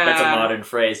 Yeah. So that's a modern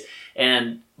phrase.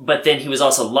 But then he was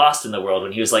also lost in the world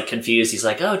when he was, like, confused. He's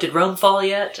like, oh, did Rome fall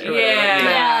yet? Or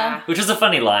whatever, Which was a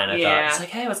funny line, I thought. It's like,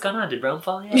 hey, what's going on? Did Rome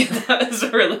fall yet? That was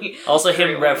really... Also,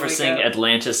 him referencing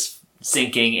Atlantis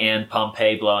sinking and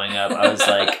Pompeii blowing up. I was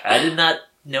like, I did not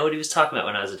know what he was talking about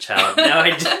when I was a child. Now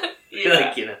I do.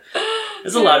 Like,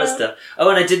 there's a lot of stuff. Oh,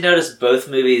 and I did notice both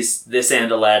movies, this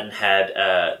and Aladdin, had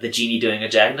the genie doing a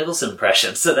Jack Nicholson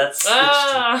impression. So that's...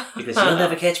 because you'll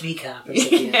never catch me,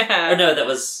 coppers. Or no, that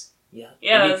was...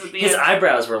 I mean, his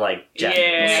eyebrows were like Jack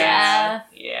Nicholson's.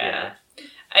 Yeah.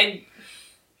 I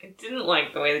didn't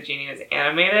like the way the genie was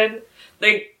animated.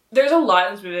 Like, there's a lot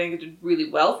in this movie I think it did really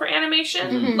well for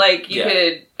animation. Like, you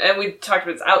could... And we talked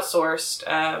about it's outsourced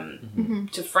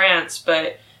to France,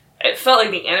 but it felt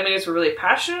like the animators were really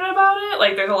passionate about it.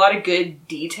 Like, there's a lot of good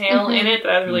detail in it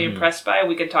that I was really impressed by.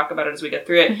 We can talk about it as we get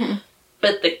through it.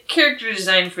 But the character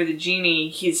design for the genie,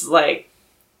 he's like...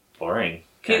 boring.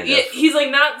 He's like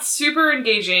not super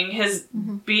engaging. His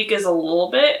beak is a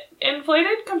little bit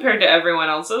inflated compared to everyone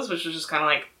else's, which was just kind of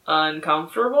like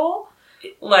uncomfortable.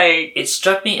 Like, it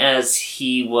struck me as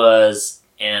he was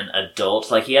an adult.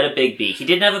 Like, he had a big beak. He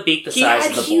didn't have a beak the size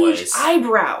of the huge boys.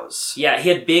 Eyebrows. Yeah, he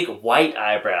had big white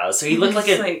eyebrows, so he looked like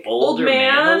an older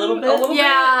man a little bit.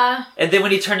 And then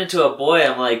when he turned into a boy,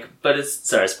 I'm like, but it's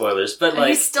sorry, spoilers, but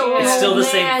like it's still the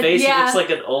same face. He looks like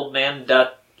an old man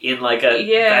duck in like a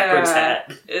backwards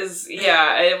hat.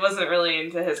 It wasn't really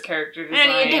into his character design.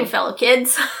 How do you do, fellow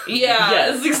kids?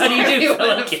 That's exactly how do you do,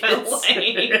 fellow kids?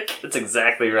 Like. That's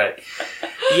exactly right.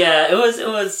 Yeah, it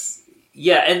was.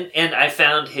 Yeah, and I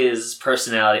found his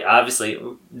personality obviously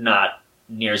not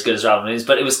near as good as Robin Williams,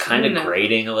 but it was kind of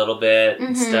grating a little bit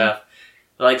and stuff.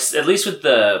 Like, at least with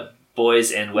the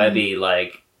boys and Webby,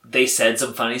 like, they said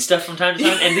some funny stuff from time to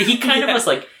time, and he kind of was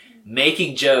like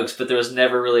making jokes, but there was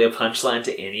never really a punchline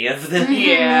to any of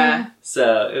them.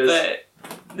 So it was...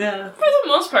 for the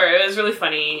most part, it was really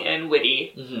funny and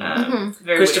witty.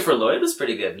 Very Christopher witty. Lloyd was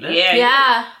pretty good, isn't it?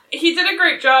 Yeah. He did a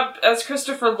great job as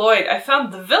Christopher Lloyd. I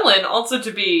found the villain also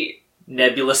to be...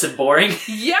 nebulous and boring.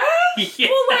 Yeah? Well,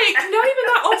 like, not even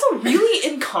that. Also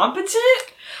really incompetent.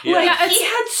 Like, he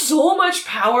had so much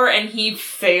power and he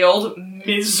failed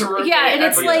miserably. Yeah, and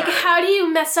it's like, how do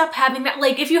you mess up having that?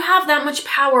 Like, if you have that much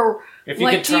power,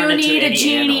 what do you need a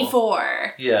genie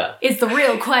for? Yeah. Is the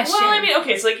real question. Well, I mean,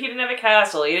 okay, so, like, he didn't have a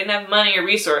castle, he didn't have money or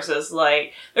resources,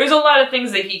 like, there's a lot of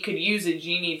things that he could use a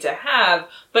genie to have,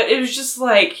 but it was just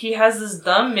like, he has this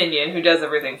dumb minion who does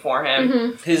everything for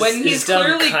him. His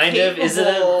dumb kind of, is it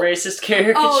a racist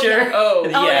caricature?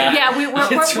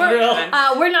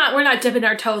 We're not dipping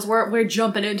our toes. We're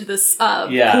jumping into this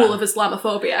pool of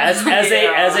Islamophobia.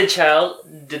 As a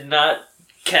child, did not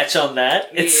catch on that.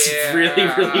 It's really,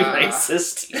 really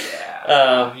racist.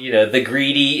 The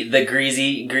greedy,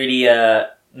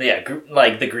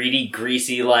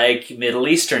 greasy, like Middle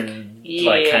Eastern,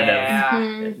 like kind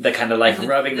of the kind of like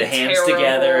rubbing the hands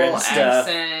together and stuff.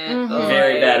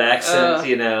 Very bad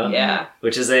accent,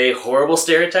 which is a horrible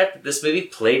stereotype that this movie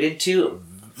played into.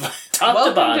 Top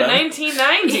to bottom. To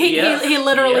 1990. He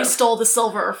literally stole the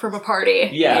silver from a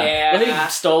party. Well, he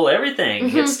stole everything.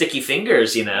 He had sticky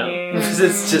fingers,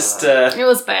 It's just... it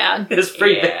was bad. It was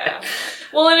pretty bad.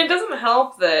 Well, and it doesn't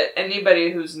help that anybody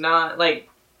who's not, like,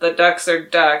 the ducks are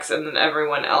ducks and then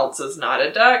everyone else is not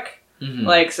a duck.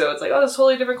 Like, so it's like, oh, this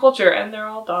totally different culture, and they're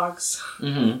all dogs.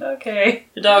 Okay.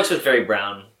 The dogs with very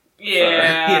brown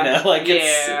Yeah.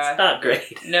 It's not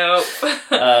great. Nope.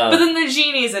 But then the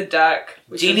genie's a duck.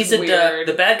 Genie's a duck.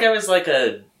 The bad guy was like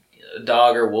a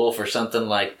dog or wolf or something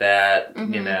like that,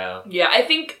 Yeah, I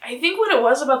think what it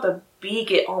was about the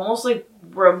beak, it almost like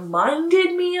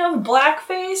reminded me of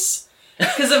blackface.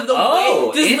 Because of the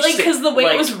way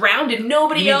it was rounded.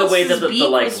 Nobody else's beak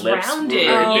was rounded.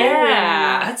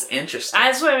 Yeah. That's interesting.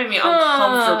 That's what made me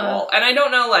uncomfortable. And I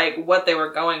don't know what they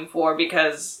were going for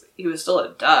because he was still a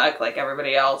duck like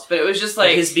everybody else. But it was just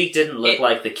like... his beak didn't look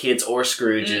like the kids or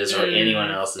Scrooge's or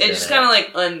anyone else's. It just kind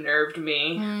of unnerved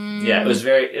me. Yeah, it was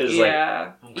like...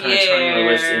 I'm kind of turning my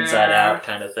lips inside out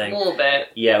kind of thing. A little bit.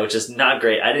 Yeah, which is not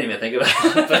great. I didn't even think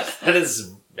about it. But that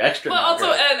is extra. But also,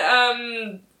 great.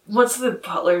 And what's the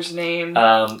butler's name?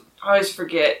 I always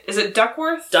forget. Is it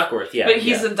Duckworth? Duckworth, yeah. But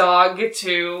he's a dog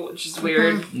too, which is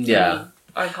weird. Yeah.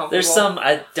 Uncomfortable. There's some,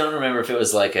 I don't remember if it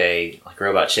was like a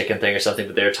robot chicken thing or something,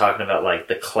 but they were talking about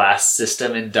the class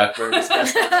system in Duckburg is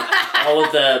messed up. All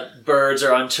of the birds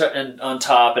are on top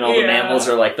and all the mammals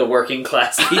are the working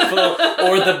class people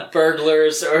or the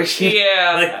burglars or or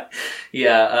the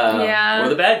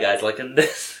bad guys in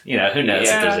this. Who knows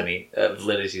if there's any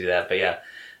validity to that, but yeah.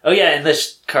 Oh yeah, in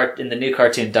the new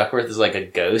cartoon, Duckworth is like a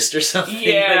ghost or something.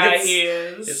 Yeah, he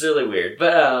is. It's really weird,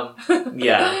 but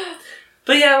yeah.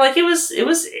 But yeah, it was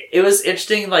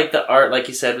interesting. The art, like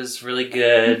you said, was really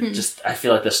good. Mm-hmm. Just I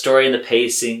feel like the story and the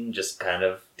pacing just kind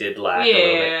of did lack a little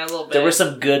bit. Yeah, a little bit. There were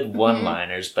some good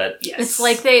one-liners, but yes, it's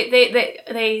like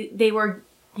they were.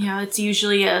 It's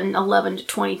usually an 11 to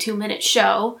 22 minute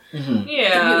show. Mm-hmm.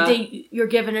 Yeah, you're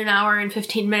given an hour and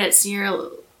 15 minutes, and you're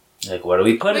like, what do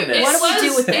we put in this? What do we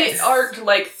do with this? It arced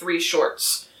 3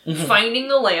 shorts: finding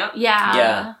the lamp.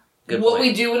 Yeah. Good what point.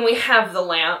 we do when we have the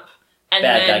lamp. And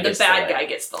then the bad guy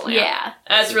gets the lamp. Yeah.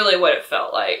 That's really what it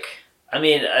felt like. I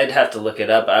mean, I'd have to look it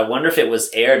up. I wonder if it was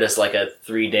aired as a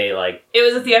 3-day It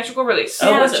was a theatrical release,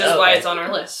 which is why it's on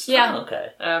our list. Yeah. Oh,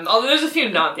 okay. Although there's a few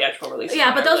non-theatrical releases.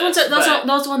 Yeah, but those list,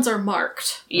 those ones are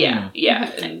marked. Yeah,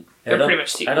 and they're pretty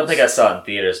much sequels. I don't think I saw it in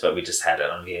theaters, but we just had it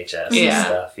on VHS and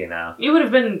stuff, You would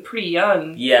have been pretty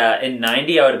young. Yeah, in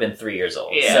 90 I would have been 3 years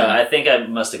old. Yeah. So I think I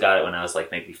must have got it when I was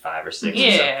maybe 5 or 6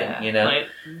 or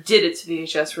something, Did its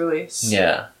VHS release.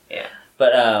 Yeah. Yeah.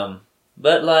 But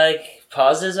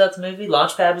positives about the movie,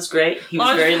 Launchpad was great. He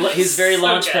was very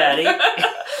Launchpad-y.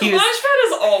 Launchpad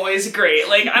is always great.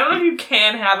 I don't know if you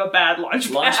can have a bad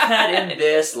Launchpad. Launchpad in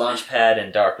this, Launchpad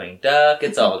in Darkwing Duck,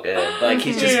 it's all good.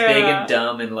 He's just big and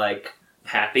dumb and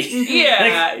happy.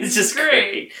 Yeah, it's just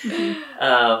great.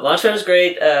 Launchpad was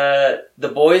great. The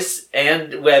boys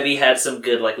and Webby had some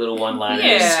good little one-liners.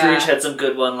 Yeah. Scrooge had some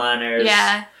good one-liners.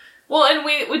 Yeah. Well, and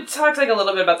we talked a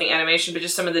little bit about the animation, but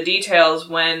just some of the details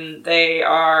when they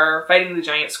are fighting the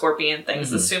giant scorpion things,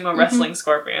 the sumo wrestling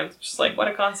scorpions. Just what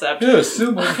a concept. Yeah,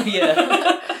 sumo.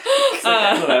 Yeah.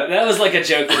 I don't know. That was a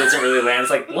joke that doesn't really land.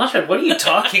 It's Launchpad, what are you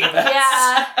talking about?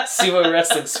 Yeah. Sumo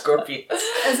wrestling scorpions.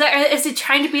 Is it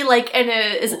trying to be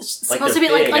is it supposed to be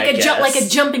big, like a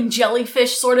jumping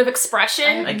jellyfish sort of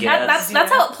expression? I guess.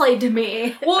 That's how it played to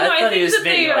me. Well, no, I think that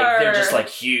they are. They're just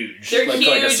huge. They're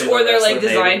huge, or they're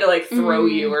designed to throw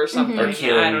you or something. Or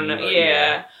kill I don't know. you,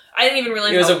 Yeah. I didn't even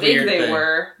realize how big they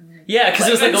were. Yeah,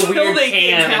 because it was a weird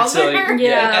can until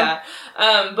yeah.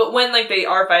 But when they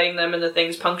are fighting them and the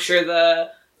things puncture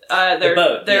their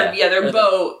boat. Their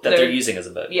boat that they're using as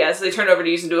a boat. Yeah, so they turned over to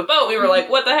use into a boat. We were like,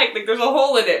 what the heck? There's a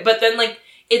hole in it. But then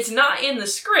it's not in the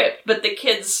script, but the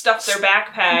kids stuff their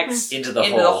backpacks into the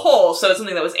hole. So it's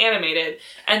something that was animated.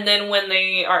 And then when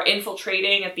they are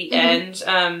infiltrating at the end,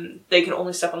 they can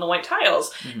only step on the white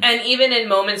tiles. And even in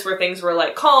moments where things were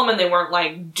calm and they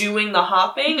weren't doing the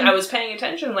hopping, I was paying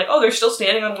attention. They're still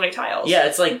standing on white tiles. Yeah,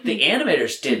 it's the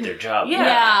animators did their job.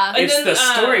 Yeah. It's the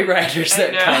story writers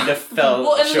that kind of fell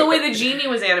Well, and short. the way the genie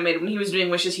was animated when he was doing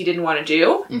wishes he didn't want to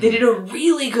do, they did a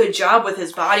really good job with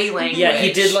his body language. Yeah,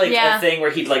 he did a thing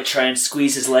where he'd try and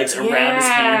squeeze his legs around his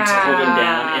hand to hold him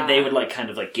down, and they would kind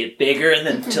of get bigger, and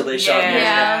then until they shot him.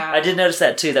 Yeah. I did notice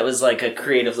that too. That was a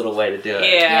creative little way to do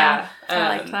it. Yeah, I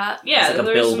like that. Yeah, there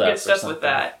was some good stuff with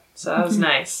that. So that was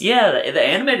nice. Yeah, the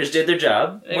animators did their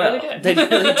job. They really did. They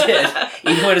really did.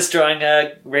 Even when it's drawing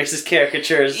racist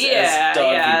caricatures as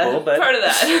dog people, but part of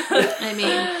that. I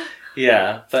mean.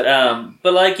 Yeah, but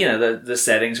the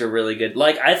settings were really good.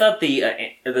 I thought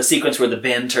the sequence where the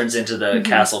bin turns into the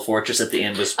castle fortress at the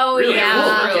end was really cool.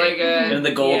 Really good. And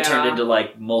the gold turned into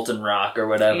molten rock or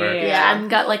whatever. Yeah, and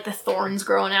got the thorns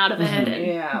growing out of it.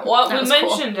 And well, we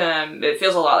mentioned it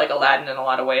feels a lot like Aladdin in a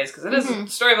lot of ways because it is the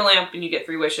story of a lamp and you get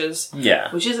 3 wishes.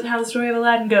 Yeah, which isn't how the story of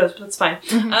Aladdin goes, but that's fine.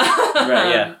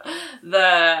 Right?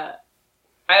 Yeah.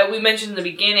 We mentioned in the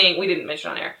beginning. We didn't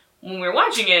mention on air. when we were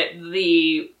watching it,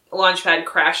 the launch pad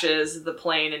crashes the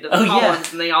plane into the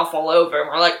columns and they all fall over. And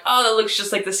we're like, oh, that looks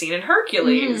just like the scene in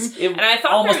Hercules. Mm-hmm. And I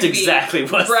thought almost exactly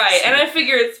was. Right, and I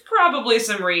figure it's probably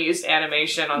some reused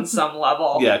animation on some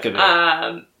level. Yeah, it could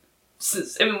be.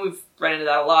 We've run into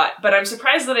that a lot, but I'm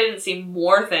surprised that I didn't see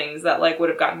more things that like would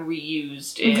have gotten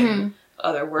reused in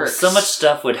other works. Well, so much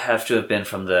stuff would have to have been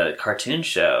from the cartoon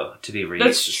show to be reused.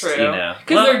 That's true. You know,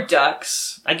 because they're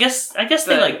ducks. I guess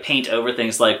they like paint over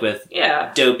things, like with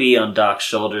Dopey on Doc's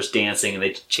shoulders dancing, and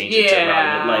they change it to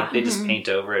Robin. Like they just paint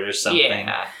over it or something.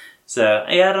 Yeah. So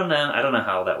I don't know. I don't know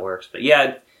how that works, but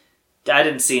yeah. I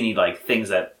didn't see any like things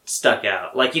that stuck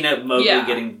out, like Mowgli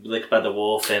getting licked by the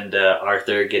wolf and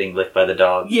Arthur getting licked by the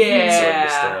dog.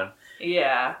 Yeah,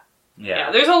 yeah.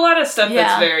 There's a lot of stuff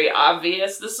that's very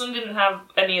obvious. This one didn't have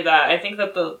any of that. I think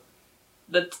that the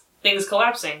thing's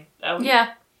collapsing. Pillars.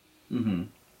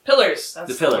 That's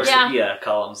the pillars.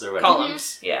 Columns or whatever.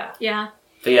 Columns. Yeah.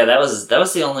 But yeah, that was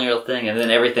the only real thing, and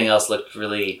then everything else looked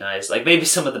really nice. Like maybe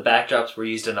some of the backdrops were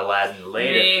used in Aladdin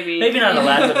later. Maybe not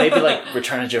Aladdin, but maybe like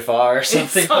Return of Jafar or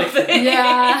something like that.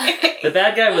 Yeah. The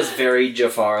bad guy was very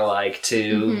Jafar-like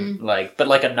too, but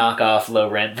like a knockoff,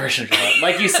 low-rent version of Jafar.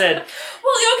 Like you said,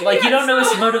 you don't know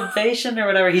his motivation or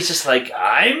whatever. He's just like,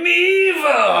 I'm evil.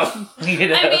 I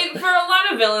mean, for a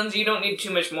lot of villains, you don't need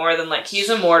too much more than like he's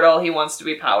immortal. He wants to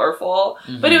be powerful,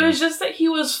 but it was just that he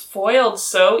was foiled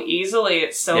so easily.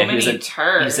 So many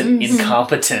turns. He's an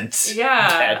incompetent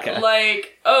bad guy.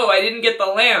 Like, oh, I didn't get the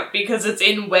lamp because it's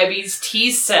in Webby's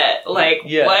tea set. Like,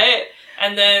 what?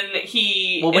 And then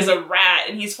he is a rat,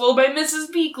 and he's fooled by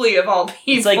Mrs. Beakley, of all people.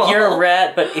 It's like, you're a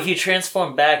rat, but if you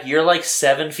transform back, you're like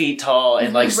 7 feet tall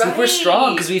and like super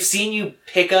strong, because we've seen you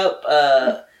pick up,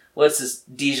 what's this,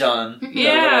 Dijon, the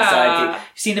little sidekick. You've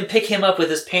seen him pick him up with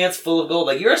his pants full of gold.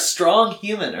 Like, you're a strong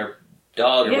human, or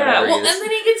dog or whatever and then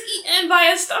he gets eaten by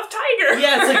a stuffed tiger.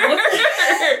 Yeah, it's like, what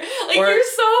like, you're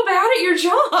so bad at your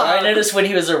job. I noticed when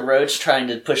he was a roach trying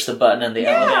to push the button on the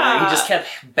elevator, he just kept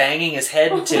banging his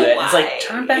head into it. It's like,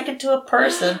 turn back into a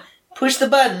person, push the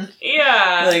button.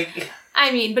 Yeah. Like,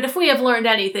 I mean, but if we have learned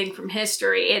anything from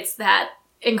history, it's that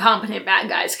incompetent bad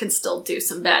guys can still do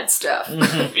some bad stuff.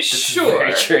 Sure.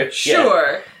 Very true.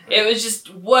 Sure. Yeah. It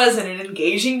wasn't an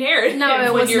engaging narrative. No,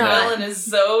 it was when your not. villain is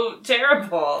so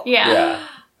terrible. Yeah.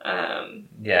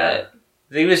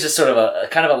 He was just sort of a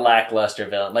kind of a lackluster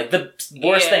villain. Like, the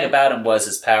worst thing about him was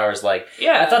his powers. Like,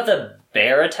 I thought the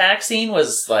bear attack scene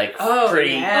was like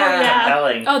pretty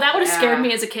compelling. Oh, that would have scared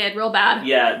me as a kid, real bad.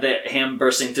 Yeah, him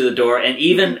bursting through the door, and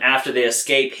even after they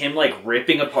escape, him like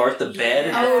ripping apart the bed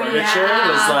and the furniture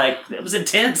was like, it was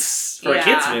intense for a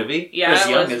kids movie. Yeah, for as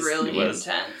young it was as really it was.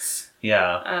 intense.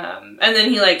 Yeah. And then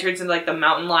he like turns into like the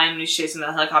mountain lion when he's chasing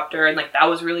the helicopter, and like that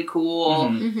was really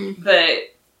cool.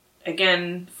 But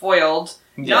again, foiled.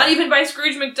 Not even by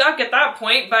Scrooge McDuck at that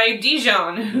point, by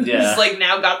Dijon, who's like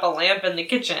now got the lamp in the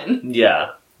kitchen.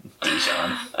 Yeah.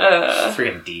 Dijon.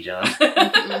 Freaking Dijon.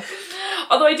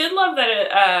 Although I did love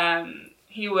that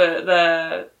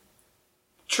the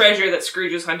treasure that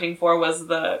Scrooge was hunting for was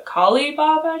the Kali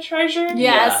Baba treasure.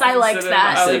 Yes, I liked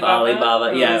that. Instead of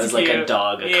Alibaba. Yeah, it was like a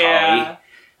dog, a collie.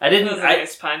 I didn't. That was a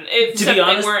nice pun. To be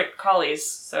honest, they weren't collies,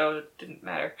 so it didn't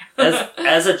matter.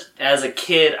 as a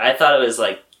kid, I thought it was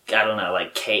like, I don't know,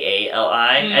 like Kali.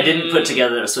 I didn't put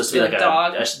together that it was supposed to be like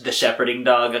dog. the shepherding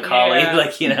dog, a collie. Yeah.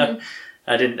 Like,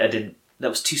 I didn't. That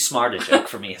was too smart a joke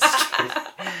for me as a kid.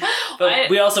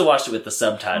 But we also watched it with the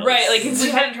subtitles. Right, like if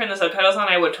we hadn't turned the subtitles on,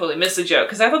 I would totally miss the joke,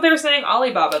 because I thought they were saying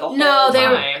Alibaba the whole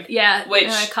time. Which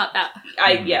I caught that.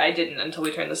 I didn't until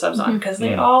we turned the subs on, because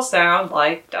they all sound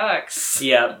like ducks.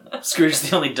 Yeah, Scrooge's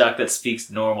the only duck that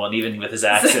speaks normal, and even with his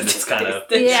accent, it's kind of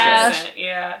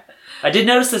yeah. I did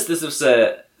notice this was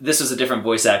a different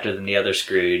voice actor than the other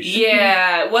Scrooge.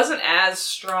 Yeah, it wasn't as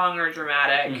strong or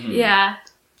dramatic. Yeah.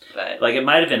 But like, it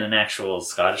might have been an actual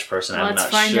Scottish person. I'm not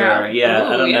find sure. out. Yeah,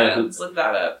 I don't know who. Let's look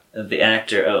that up. The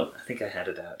actor. Oh, I think I had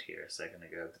it out here a second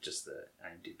ago. Just the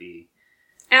IMDb.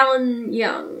 Alan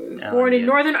Young, born in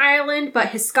Northern Ireland,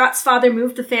 but his Scots father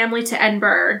moved the family to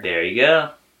Edinburgh. There you go.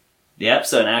 Yep,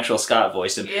 so an actual Scot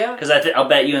voiced him. Yeah. Because I'll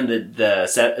bet you in the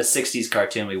 60s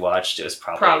cartoon we watched, it was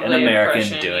probably an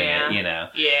American doing it,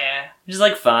 Yeah. Which is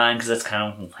like fine, because that's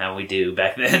kind of how we do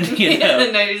back then, Yeah,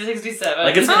 1967.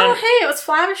 Like, it's hey, it was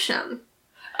Flaversham.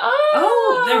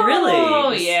 Oh, they're really?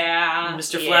 Oh, yeah.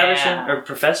 Mr. Flaversham? Or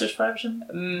Professor Flaversham?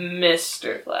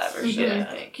 Mr. Flaversham,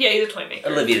 I think. Yeah, he's a toy maker.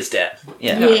 Olivia's dad.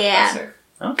 Yeah. Yeah.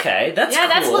 Okay, that's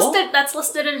cool. That's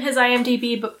listed in his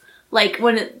IMDb, but like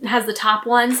when it has the top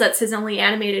ones, that's his only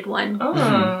animated one.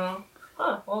 Oh.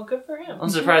 Huh, well, good for him. I'm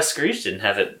surprised Scrooge didn't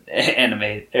have it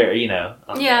animated, or,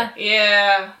 on there.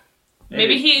 Yeah.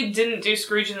 Maybe he didn't do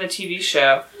Scrooge in the TV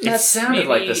show. It sounded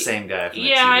like the same guy from the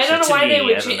TV show. I don't know why they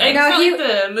would change. It's not like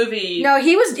the movie. No,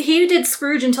 he did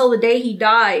Scrooge until the day he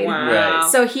died. Wow. Right.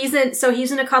 So he's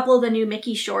in a couple of the new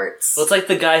Mickey shorts. Well, it's like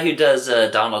the guy who does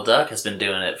Donald Duck has been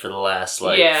doing it for the last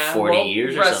 40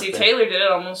 years or something. Rusty Taylor did it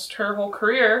almost her whole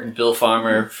career. And Bill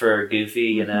Farmer for Goofy,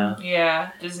 you know.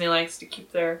 Yeah, Disney likes to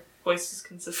keep their voices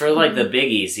consistent. For like the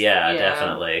biggies,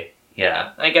 definitely.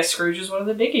 Yeah. I guess Scrooge is one of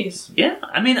the biggies. Yeah.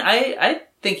 I mean, I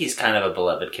think he's kind of a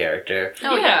beloved character.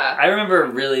 Oh, yeah. I remember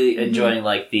really enjoying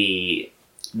like the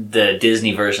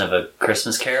Disney version of A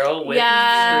Christmas Carol with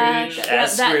Scrooge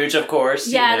Scrooge, of course.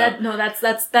 Yeah,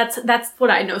 that's what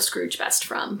I know Scrooge best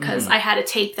from, because I had a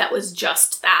tape that was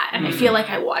just that, and I feel like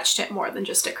I watched it more than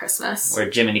just at Christmas.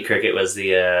 Where Jiminy Cricket was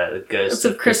the ghost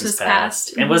of Christmas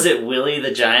Past. And was it Willie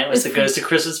the Giant was the ghost of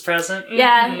Christmas Present?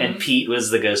 Yeah. And Pete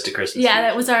was the ghost of Christmas Yeah, Future.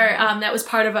 that was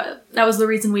our that was the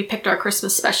reason we picked our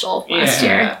Christmas special last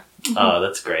year. Oh,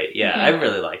 that's great. Yeah, I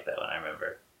really liked that one, I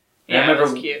remember. Yeah, I remember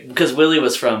it was cute. because Willie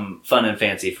was from Fun and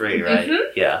Fancy Free, right?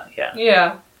 Yeah.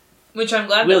 Yeah. Which I'm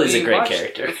glad Willie's that we a great watched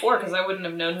character. before, because I wouldn't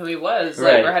have known who he was,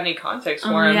 Right. or had any context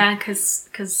for Oh him. yeah, because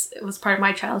it was part of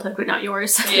my childhood, but not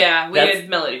yours. Yeah, we That's- did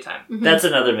Melody Time. That's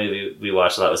another movie we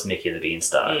watched a lot, was Mickey and the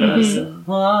Beanstalk. And I was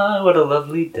why, what a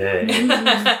lovely day.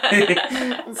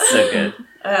 So good.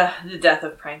 The death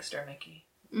of prankster Mickey.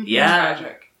 Yeah.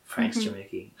 Tragic. Prankster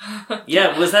Mickey.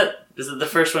 Yeah, was it the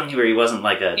first one where he wasn't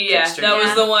like a Yeah, trickster? that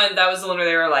was the one. That was the one where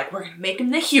they were like, "We're gonna make him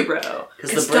the hero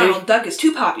because the brave- Donald Duck is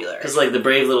too popular." Because like the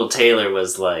brave little tailor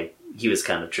was like, he was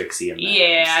kind of tricksy in that.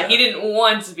 Yeah, he didn't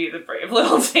want to be the brave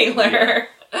little tailor.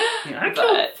 I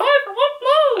But- five in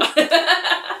one blow.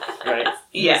 Right?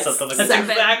 Yes, Something like that's that.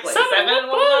 exactly Seven. 7 in 1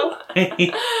 blow.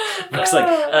 Brooke's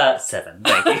like, 7,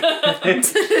 thank you.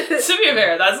 To be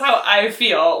fair, that's how I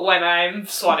feel when I'm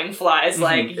swatting flies.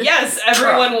 Like, yes,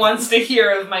 everyone wants to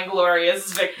hear of my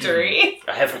glorious victory.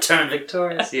 I have returned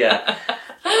victorious. Yeah.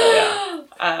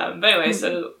 But anyway,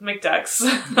 so McDucks.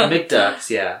 McDucks,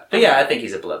 yeah. But yeah, I think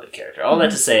he's a beloved character. All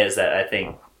that to say is that I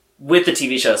think, with the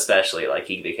TV show especially, like,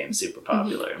 he became super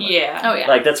popular. Like, Yeah. Oh yeah.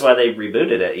 Like, that's why they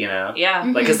rebooted it, you know? Yeah.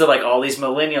 Like, because they're like, all these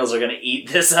millennials are going to eat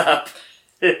this up.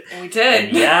 We did.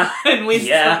 And yeah. And we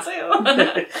Yeah. still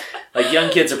do. Like, young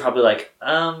kids are probably like,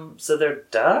 so they're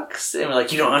ducks? And we're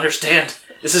like, you don't understand.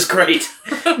 This is great.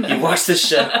 You watch this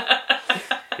show.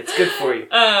 It's good for you.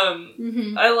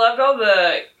 I loved all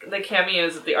the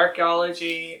cameos of the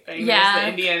archaeology thing. Yeah. There's the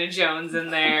Indiana Jones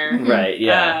in there. Right,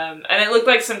 yeah. And it looked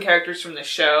like some characters from the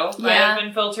show might Yeah. have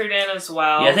been filtered in as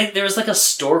well. Yeah, I think there was like a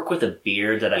stork with a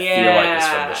beard that I feel like is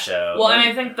from the show. Well, and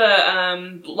I think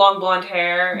the long blonde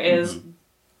hair is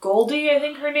Goldie, I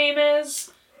think her name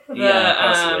is. Yeah,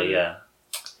 possibly, yeah.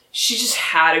 She just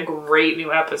had a great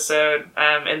new episode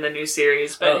in the new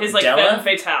series, but his like Della? femme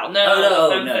fatale. No,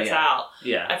 Femme fatale.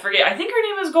 Yeah. I forget. I think her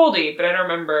name is Goldie, but I don't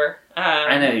remember.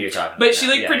 I know who you're talking about. But she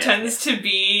like Yeah, pretends to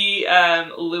be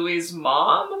Louis'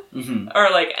 mom Mm-hmm. or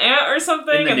like aunt or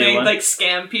something, In the and new they one? like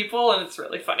scam people, and it's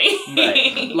really funny.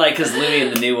 Right. Like, because Louis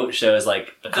in the new show is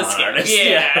like a con scam. artist.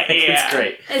 Yeah, It's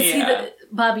great. Is he Yeah. the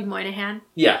Bobby Moynihan?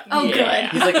 Yeah. Oh, Yeah.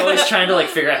 good. He's like always trying to like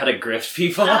figure out how to grift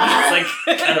people. It's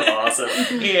like kind of awesome.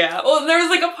 Yeah. Well, there was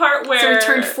like a part where So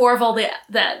he turned 4 of all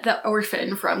the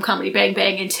orphan from Comedy Bang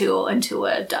Bang into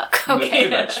a duck. Okay. Pretty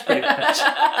much.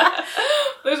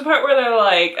 There's a part where they're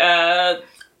like,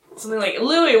 something like,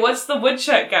 Louis, what's the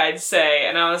woodchuck guide say?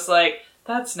 And I was like,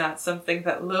 that's not something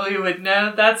that Louis would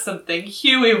know. That's something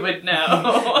Huey would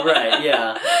know. Right,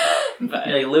 yeah. But,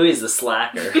 Like, Louis is the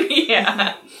slacker.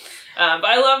 yeah. But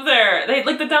I love they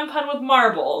like the dumb pun with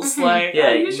marbles. Like,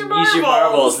 Yeah, use your marbles. Use your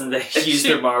marbles, and they use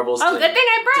their marbles Oh, to... good thing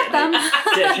I brought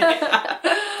them.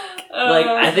 Like,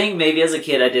 I think maybe as a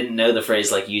kid I didn't know the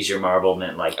phrase, like, use your marble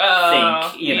meant, like,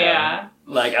 think, you know. Yeah.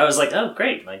 Like, I was like, oh,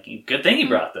 great. Like, good thing he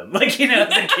brought them. Like, you know, as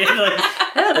a kid, like,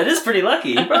 yeah, that is pretty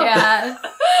lucky. He brought them.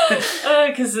 Yeah.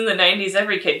 Because in the 90s,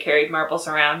 every kid carried marbles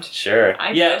around. Sure.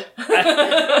 I yeah.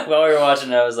 did. While we were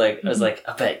watching it, I was like,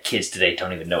 I bet kids today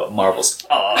don't even know what marbles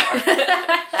are.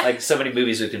 Like, so many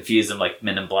movies would confuse them, like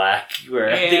Men in Black, where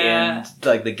at the Yeah. end,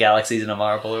 like, the galaxy's in a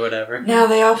marble or whatever. Now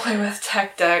they all play with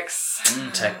tech decks.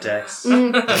 Tech decks.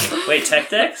 Wait, tech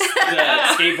decks?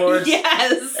 Skateboards?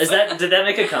 Yes! Did that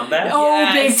make a comeback? Oh,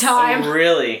 Yes. big time. Oh,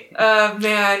 really? Oh,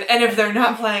 man. And if they're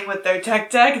not playing with their tech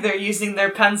deck, they're using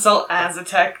their pencil as a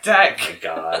tech deck. Oh my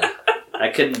god. I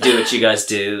couldn't do what you guys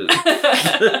do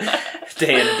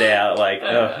day in and day out. Like,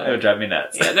 it would drive me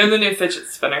nuts. Yeah, they're the new fidget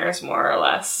spinners, more or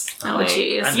less. Oh, like,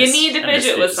 jeez. You need to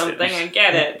fidget with fidget something. spinners. I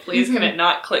get it. Please, can it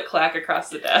not click clack across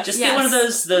the desk? Just get one of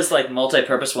those like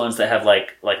multi-purpose ones that have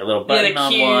like a little button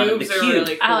on one. The cube.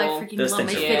 Really cool. I freaking Those love my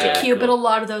things are fidget really cube, but a cool.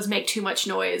 lot of those make too much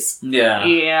noise. Yeah.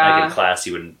 Like in class,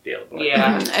 you wouldn't be able to. Like,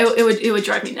 It would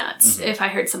drive me nuts if I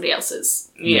heard somebody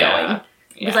else's going.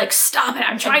 It was like, stop it!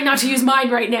 I'm trying not to use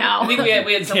mine right now. I think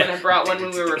we had someone that brought one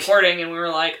when we were recording, and we were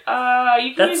like,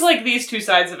 you can use like these two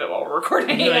sides of it while we're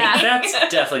recording. Like, that's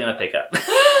definitely gonna pick up.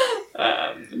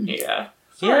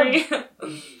 Sorry. Yeah.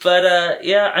 But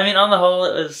I mean, on the whole,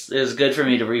 it was good for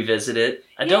me to revisit it.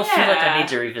 I don't feel like I need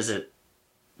to revisit it.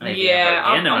 Maybe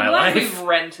I'm in my glad life. we've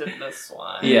rented this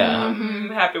one. Yeah. I'm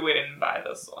happy we didn't buy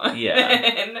this one.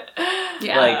 Yeah.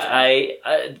 Yeah. Like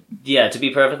I to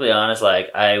be perfectly honest, like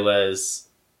I was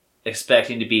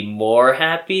expecting to be more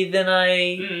happy than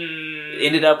I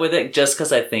ended up with it, just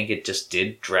because I think it just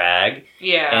did drag.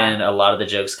 Yeah. And a lot of the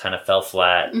jokes kind of fell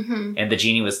flat, and the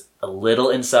genie was a little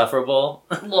insufferable.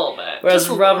 A little bit. Whereas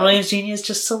Robin Williams' genie is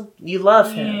just so you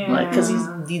love him, like because he's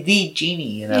the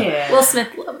genie, you know. Yeah. Will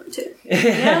Smith loved him too.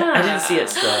 Yeah. I didn't see it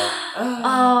still.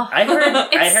 Oh, I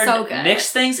heard so good.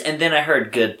 mixed things, and then I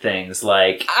heard good things,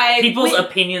 like people's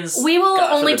opinions. We will got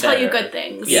for only the tell you better. good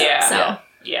things. Yeah. So.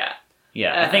 Yeah.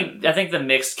 Yeah, I think the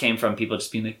mixed came from people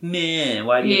just being like, "Man,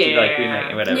 why do you do like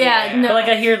remake or whatever?" Yeah, no. But like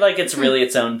I hear like it's really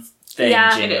its own thing,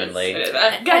 genuinely. It is.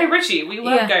 Guy Ritchie, we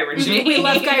love Guy Ritchie. We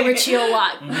love Guy Ritchie a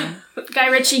lot. Guy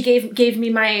Ritchie gave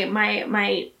me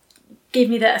gave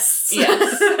me this.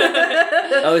 Yes.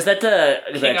 Oh, is that the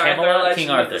Camelot? King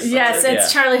Arthur? Yes,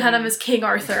 it's Charlie Hunnam as King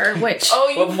Arthur, which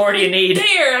what more do you need?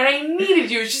 There, and I needed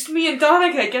you. It's just me and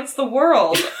Donica against the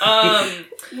world.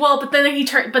 well, but then he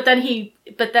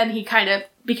kind of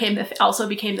became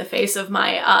the face of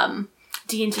my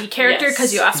D&D character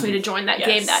because you asked me to join that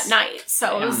game that night.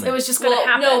 So it was just going to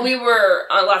happen. No, we were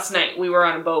last night. We were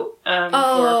on a boat for a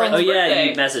friend's birthday.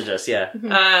 You messaged us, yeah.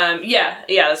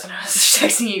 That's what I was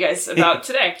texting you guys about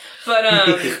today. But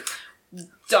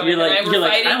Dominic and I were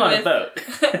fighting I'm on a boat.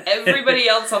 everybody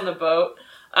else on the boat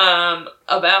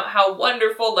about how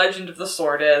wonderful Legend of the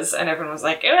Sword is, and everyone was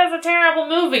like, it was a terrible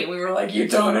movie. We were like, you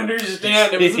don't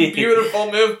understand, it was a beautiful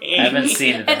movie. I haven't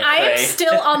seen it. And I am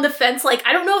still on the fence, like,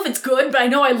 I don't know if it's good, but I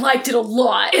know I liked it a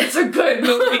lot. It's a good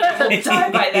movie. We'll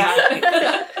die by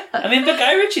that. I mean, but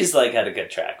Guy Ritchie's like had a good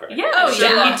track record. Yeah,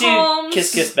 He did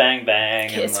Kiss Kiss Bang Bang.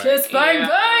 Kiss and, Kiss Bang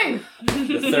Bang!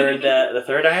 The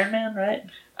third Iron Man, right?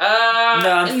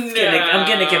 I'm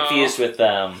getting confused with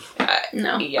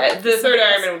no. Yeah, the third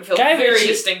Iron Man would feel very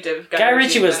distinctive. Guy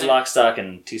Ritchie was Lock, Stock,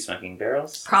 and Two Smoking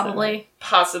Barrels. Probably. So.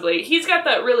 Possibly. He's got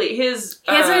that really he has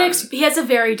a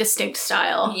very distinct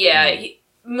style. Yeah.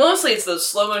 Mostly it's those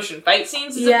slow motion fight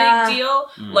scenes is a big deal.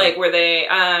 Like where they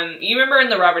you remember in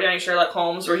the Robert Downey Sherlock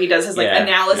Holmes where he does his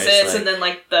analysis and then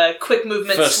like the quick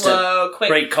movement quick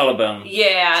break collarbone.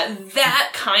 Yeah,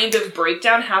 that kind of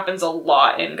breakdown happens a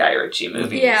lot in Guy Ritchie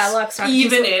movies. Yeah, Lock, Stock,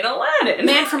 even in Aladdin.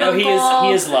 Man from Uncle.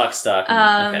 He is Lock, Stock.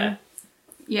 Okay.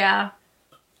 Yeah.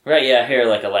 Right, yeah, here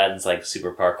like Aladdin's like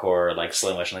super parkour, like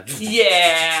slow motion, like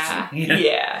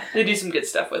yeah. They do some good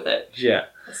stuff with it. Yeah.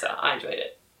 So I enjoyed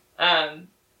it.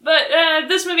 But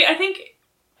this movie, I think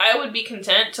I would be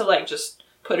content to like just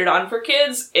put it on for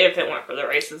kids if it weren't for the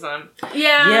racism.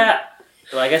 Yeah. Yeah.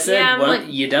 Like I said,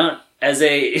 you don't. As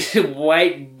a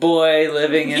white boy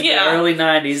living in the early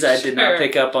 90s, I did not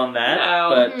pick up on that. No.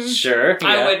 But sure. Yeah.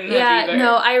 I wouldn't have either.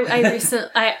 No,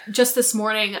 I just this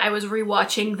morning, I was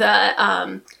rewatching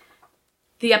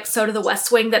the episode of The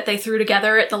West Wing that they threw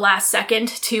together at the last second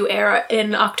to air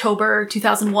in October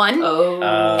 2001.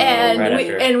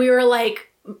 And we were like,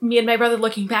 me and my brother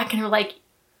looking back and we're like,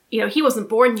 he wasn't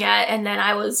born yet, and then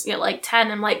I was, like 10.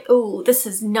 I'm like, oh, this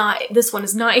one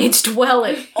is not aged well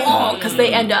at all, because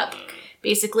they end up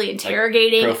basically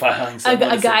interrogating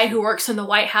a guy who works in the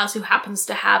White House who happens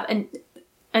to have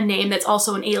a name that's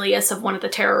also an alias of one of the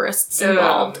terrorists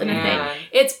involved in a thing.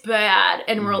 It's bad,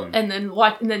 and and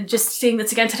then just seeing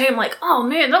this again today, I'm like, oh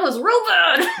man, that was real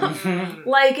bad.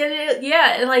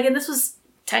 And this was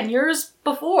 10 years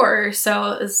before,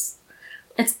 so it's.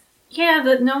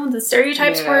 The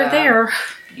stereotypes were there.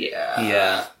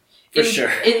 Yeah. For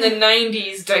sure. In the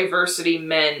 90s, diversity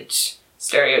meant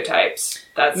stereotypes.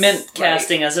 That meant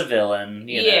casting as a villain.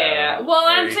 Well,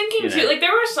 I'm thinking too, like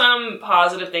there were some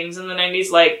positive things in the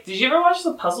 90s. Like, did you ever watch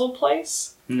The Puzzle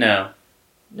Place? No.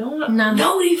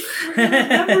 Nobody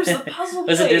remembers The Puzzle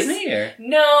Place. Was it Disney or?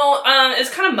 No, it's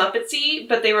kind of Muppetsy,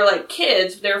 but they were like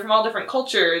kids. They were from all different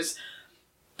cultures.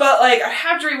 But, like, I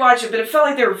have to rewatch it, but it felt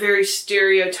like they were very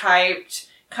stereotyped,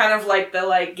 kind of like the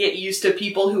like get used to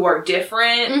people who are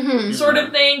different sort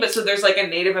of thing. But so there's like a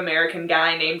Native American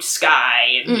guy named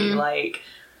Sky, and he like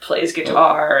plays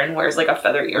guitar and wears like a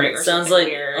feather earring. It sounds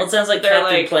like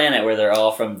Captain Planet, where they're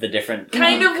all from the different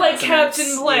kind of like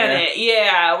Captain Planet,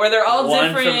 where they're all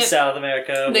different. One from South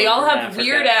America. They all have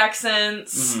weird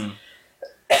accents.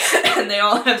 And they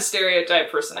all have stereotype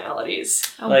personalities.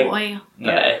 Oh boy.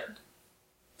 Yeah.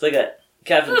 It's like a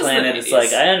Captain Planet. It's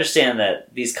like, I understand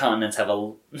that these continents have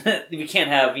we can't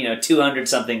have, 200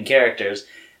 something characters,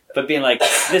 but being like,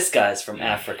 this guy's from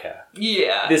Africa.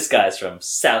 Yeah. This guy's from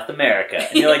South America.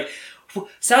 And you're like,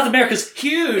 South America's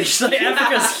huge. Like,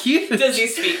 Africa's huge. Does he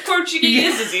speak Portuguese?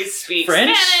 Yeah. Does he speak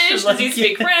French? Spanish? Does he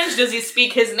speak French? Does he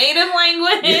speak his native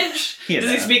language? Yeah.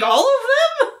 Does he speak all of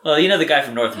them? Well, the guy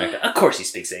from North America, of course he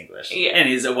speaks English. Yeah. And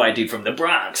he's a white dude from the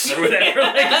Bronx or whatever.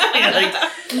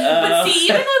 But see,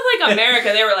 even with like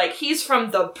America, they were like, he's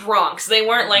from the Bronx. They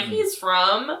weren't like, he's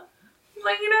from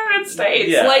like United States.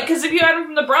 Yeah. Like, because if you had him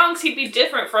from the Bronx, he'd be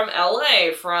different from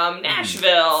LA, from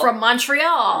Nashville. From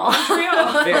Montreal.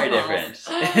 Very different.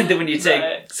 And then when you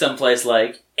take someplace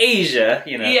like Asia,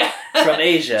 from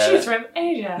Asia. She's from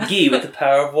Asia. Guy with the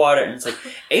power of water. And it's like,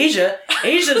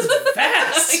 Asia's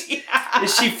vast. Yeah.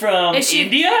 Is she from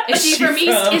India? Is she from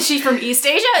East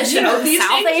Asia? Is she from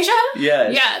South Asia? Yeah.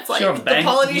 Yeah, it's like The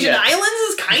Polynesian Islands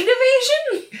is kind of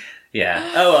Asian?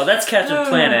 Yeah. Oh, well, that's Captain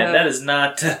Planet. That is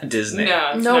not Disney.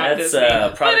 No, it's Nope. not That's Disney.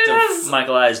 a product of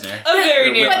Michael Eisner. A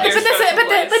very near But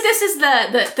this is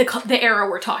the era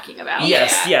we're talking about.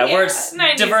 Yes, where it's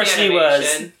 90s diversity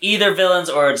animation. was either villains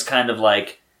or it's kind of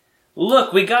like,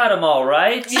 look, we got them all,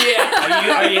 right?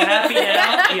 Yeah. Are you happy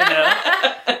now?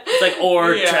 It's like,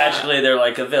 or tragically they're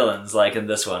like a villains, like in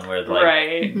this one, where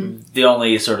like the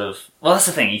only sort of, well, that's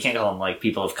the thing, you can't call them like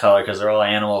people of color because they're all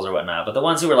animals or whatnot, but the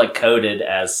ones who are like coded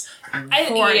as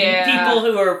people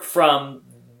who are from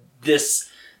this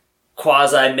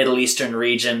quasi Middle Eastern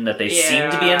region that they seem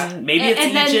to be in. Maybe it's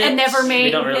Egypt. And never we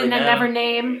don't really know. never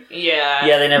name. Yeah.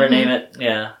 Yeah, they never name it.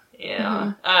 Yeah.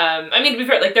 Yeah. I mean, to be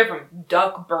fair, like, they're from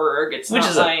Duckburg. It's Which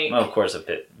not is, like... of course, a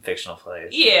fictional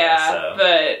place. Yeah,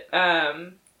 but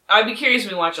I'd be curious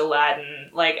when we watch Aladdin.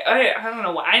 Like, I don't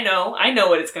know. I know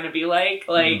what it's going to be like.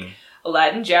 Like,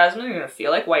 Aladdin, Jasmine are going to feel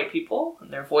like white people,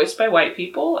 and they're voiced by white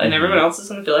people, and everyone else is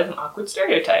going to feel like an awkward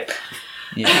stereotype.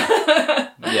 Yeah.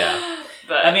 Yeah.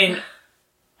 But, I mean,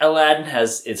 Aladdin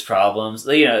has its problems.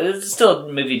 It's still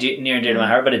a movie near and dear to my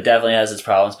heart, but it definitely has its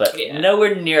problems. But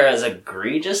nowhere near as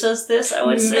egregious as this, I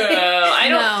would say. No, I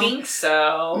don't think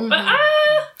so. But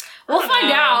we'll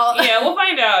find out. Yeah, we'll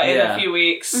find out in a few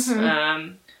weeks.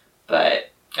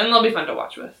 But they'll be fun to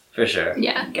watch with. For sure.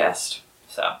 Yeah. Guest.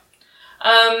 So,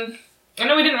 I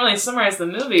know we didn't really summarize the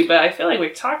movie, but I feel like we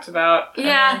talked about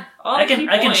I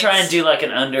can try and do like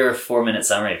an under 4-minute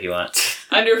summary if you want.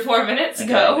 Under 4 minutes,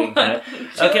 go.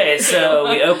 Okay, so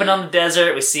we open on the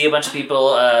desert. We see a bunch of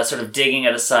people sort of digging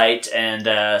at a site,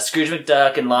 and Scrooge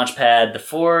McDuck and Launchpad, the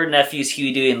 4 nephews,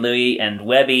 Huey, Dewey, and Louie, and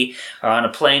Webby, are on a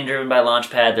plane driven by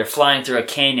Launchpad. They're flying through a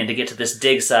canyon to get to this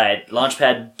dig site.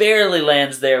 Launchpad barely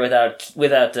lands there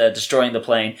without destroying the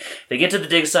plane. They get to the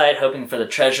dig site, hoping for the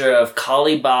treasure of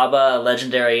Kali Baba, a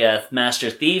legendary master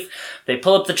thief. They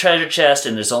pull up the treasure chest,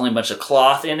 and there's only a bunch of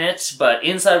cloth in it, but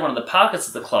inside one of the pockets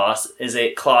of the cloth is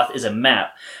a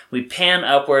map. We pan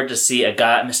upward to see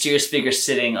a mysterious figure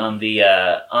sitting on the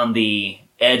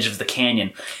edge of the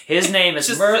canyon. His name is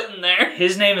sitting there.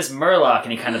 His name is Murloc,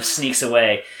 and he kind of sneaks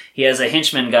away. He has a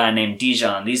henchman guy named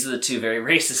Dijon. These are the 2 very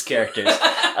racist characters.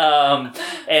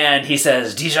 And he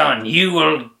says, Dijon, you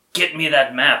will get me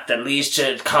that map that leads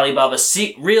to Kali Baba's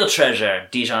real treasure.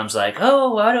 Dijon's like,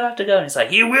 oh, why do I have to go? And he's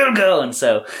like, you will go. And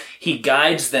so he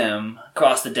guides them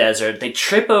across the desert. They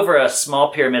trip over a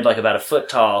small pyramid like about a foot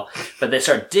tall, but they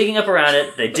start digging up around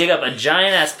it. They dig up a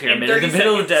giant-ass pyramid in the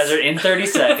middle of the desert in 30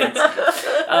 seconds.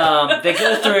 They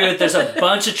go through. There's a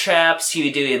bunch of traps.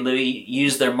 Huey, Dewey, and Louie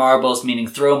use their marbles, meaning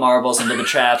throw marbles into the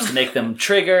traps to make them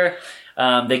trigger.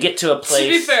 They get to a place... To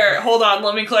be fair, hold on,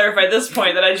 let me clarify this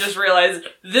point that I just realized.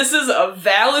 This is a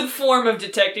valid form of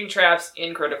detecting traps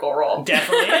in Critical Role.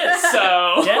 Definitely is.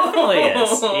 So... Definitely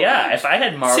is. Yeah, if I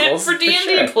had marbles... Tip for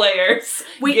D&D players.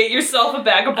 Get yourself a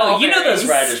bag of ball you know those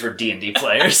writers were D&D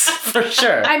players. For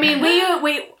sure. I mean,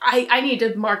 I need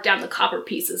to mark down the copper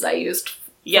pieces I used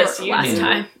last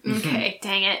time. Okay,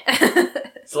 dang it.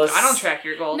 So I don't track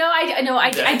your gold. No,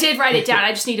 I did write it down.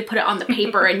 I just need to put it on the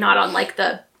paper and not on, like,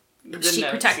 the sheet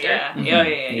notes, protector.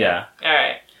 Yeah.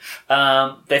 Alright.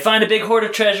 They find a big hoard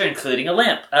of treasure, including a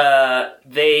lamp.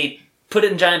 They put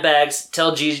it in giant bags,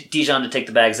 tell Dijon to take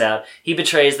the bags out. He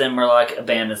betrays them, Murloc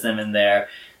abandons them in there.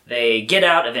 They get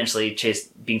out, eventually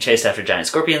being chased after giant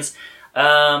scorpions.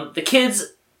 The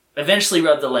kids eventually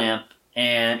rub the lamp,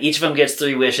 and each of them gets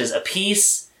 3 wishes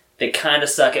apiece. They kind of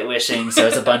suck at wishing, so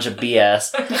it's a bunch of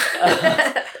BS.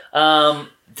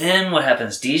 Then what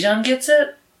happens? Dijon gets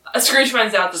it? Scrooge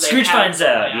finds out that Scrooge finds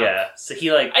out, yeah. So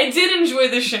he like... I did enjoy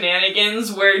the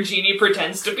shenanigans where Genie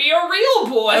pretends to be a real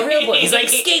boy. A real boy. He's like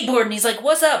skateboarding. He's like,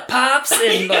 "What's up, Pops?"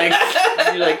 And like,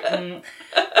 and you're like,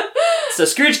 So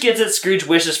Scrooge gets it. Scrooge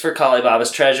wishes for Kali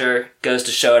Baba's treasure, goes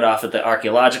to show it off at the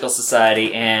Archaeological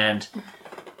Society, and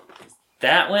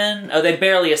that when... Oh, they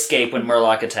barely escape when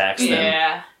Murloc attacks them.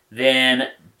 Yeah. Then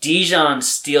Dijon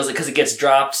steals it because it gets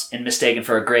dropped and mistaken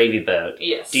for a gravy boat.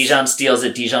 Yes. Dijon steals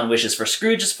it. Dijon wishes for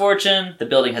Scrooge's fortune. The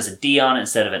building has a D on it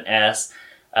instead of an S.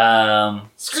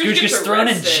 Scrooge gets thrown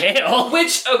in jail.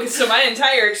 Which, okay, so my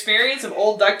entire experience of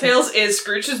old DuckTales is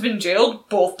Scrooge has been jailed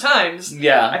both times.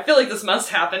 Yeah. I feel like this must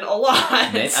happen a lot.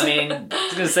 I mean, I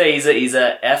was gonna say he's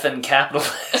a effing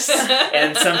capitalist,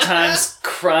 and sometimes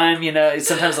crime,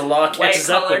 sometimes the law catches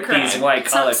up with these white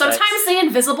collar. Sometimes the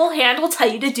invisible hand will tell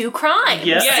you to do crime.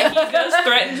 Yes. Yeah, he does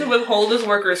threaten to withhold his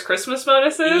workers' Christmas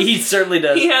bonuses. He certainly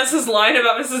does. He has his line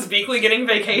about Mrs. Beakley getting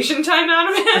vacation time out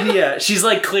of him. Yeah, she's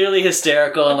like clearly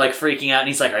hysterical and like freaking out, and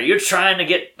he's like, "Are you trying to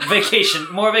get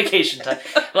more vacation time?"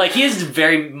 Like he is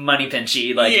very money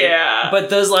pinchy. Like, yeah. But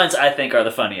those lines I think are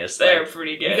the funniest. They're like,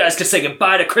 pretty good. You guys could say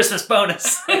goodbye to Christmas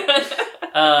bonus.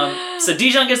 So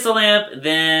Dijon gets the lamp.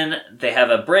 Then they have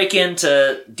a break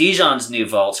into Dijon's new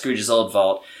vault, Scrooge's old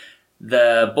vault.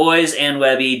 The boys and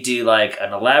Webby do like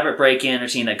an elaborate break-in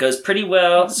routine that goes pretty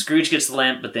well. Scrooge gets the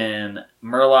lamp, but then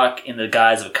Murloc, in the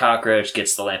guise of a cockroach,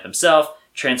 gets the lamp himself,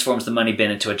 transforms the money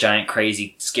bin into a giant,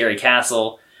 crazy, scary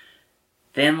castle.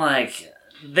 Then, like,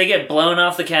 they get blown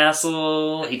off the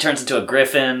castle. He turns into a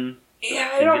griffin.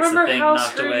 Yeah, I don't remember how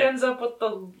Scrooge ends up with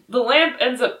the lamp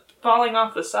ends up falling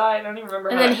off the side. I don't even remember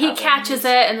and how then he catches it,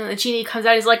 and then the genie comes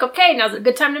out. He's like, "Okay, now's a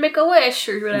good time to make a wish,"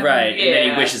 or whatever. Right, and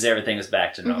then he wishes everything was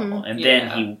back to normal. And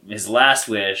then his last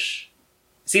wish...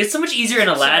 See, it's so much easier in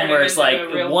Aladdin where it's like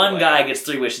one guy gets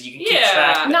 3 wishes. You can keep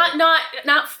track of it.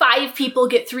 Not 5 people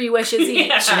get 3 wishes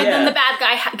each, and then the bad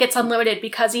guy gets unlimited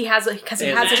because he has a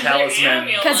talisman.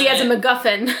 Because he has a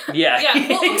MacGuffin. Yeah, well,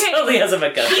 okay. He totally has a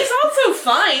MacGuffin. He's also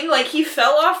fine. Like he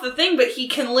fell off the thing, but he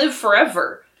can live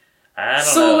forever. I don't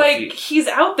know. So like he's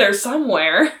out there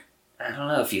somewhere. I don't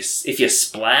know if you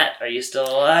splat, are you still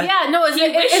alive? Yeah, no. Is it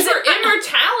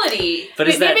immortality? But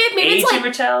is that age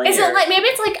immortality? Is it like maybe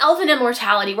it's like elven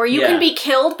immortality where you can be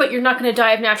killed, but you're not going to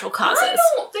die of natural causes? I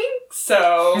don't think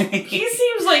so. He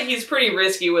seems like he's pretty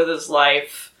risky with his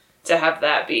life to have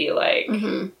that be like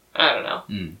I don't know.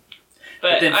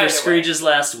 But then for Scrooge's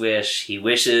last wish, he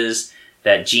wishes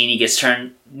that Genie gets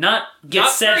turned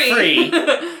set free,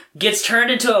 gets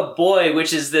turned into a boy,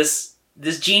 which is this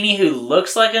genie who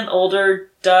looks like an older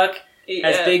duck,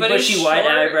 has big bushy white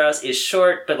eyebrows, is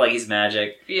short, but like he's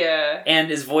magic. Yeah.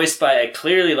 And is voiced by a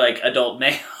clearly like adult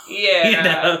male.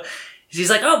 Yeah. He's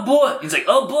like, "Oh boy." He's like,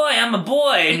 "Oh boy, I'm a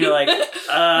boy." And you're like,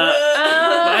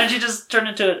 why don't you just turn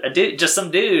into a dude, just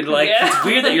some dude? Like, it's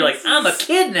weird that you're like, "I'm a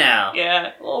kid now."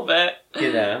 Yeah, a little bit.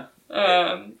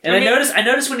 And I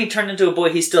noticed when he turned into a boy,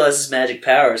 he still has his magic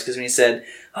powers, because when he said,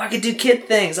 "Oh, I can do kid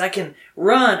things, I can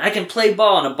run, I can play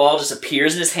ball," and a ball just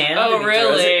appears in his hand. Oh, and he really?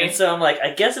 throws it. And so I'm like, I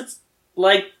guess it's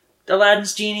like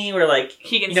Aladdin's genie, where like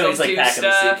he can he's like packing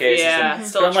the suitcase. Yeah,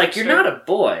 but I'm like, you're not a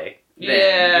boy.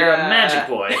 Then. You're a magic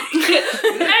boy.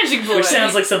 Magic boy. Which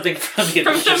sounds like something from the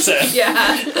Adventure Zone.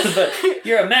 Yeah. But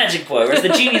you're a magic boy, whereas the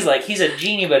genie's like, he's a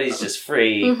genie, but he's just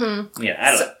free. Yeah,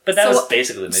 I don't know. But that was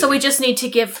basically the movie. So we just need to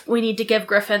give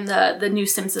Griffin the new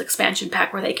Sims expansion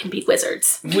pack where they can be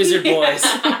wizards. Wizard boys.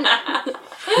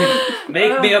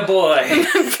 Make me a boy.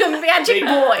 Magic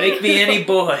boy. Make me any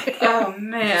boy. Oh,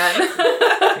 man.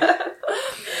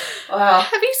 Wow.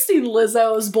 Have you seen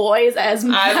Lizzo's Boys as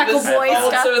Michael Boy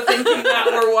stuff? I'm also thinking that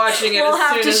we're watching it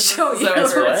as soon as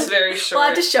it's over. It's very short. We'll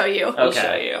have to show you. We'll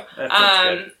show you.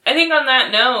 I think on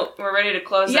that note, we're ready to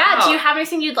close out. Yeah, do you have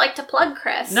anything you'd like to plug,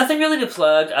 Chris? Nothing really to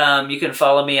plug. You can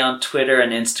follow me on Twitter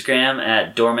and Instagram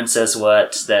at Dorman Says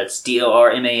What. That's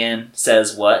DORMAN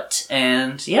Says What.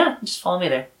 And yeah, just follow me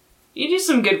there. You do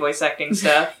some good voice acting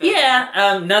stuff.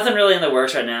 Yeah, nothing really in the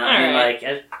works right now. I mean, right. like,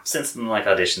 I've sent some like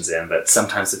auditions in, but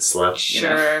sometimes it's slow.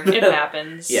 Sure, it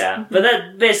happens. Yeah, but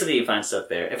that basically you find stuff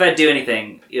there. If I do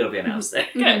anything, it'll be announced there.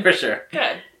 Good. For sure.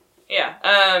 Good.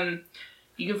 Yeah.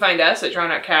 You can find us at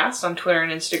Drawn Out Cast on Twitter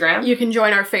and Instagram. You can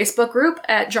join our Facebook group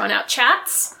at Drawn Out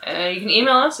Chats. You can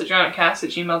email us at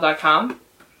drawnoutcast@gmail.com.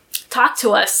 Talk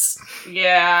to us.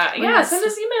 Yeah, send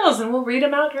us emails and we'll read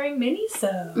them out during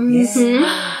mini-sodes.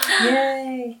 Mm-hmm.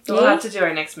 Yay. We'll have to do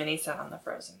our next mini-sode on the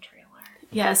Frozen trailer.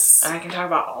 Yes. And I can talk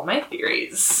about all my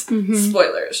theories. Mm-hmm.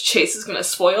 Spoilers. Chase is going to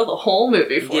see the whole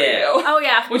movie for you. Oh,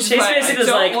 yeah. Which Chase basically is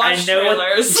like, I know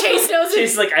trailers. Chase knows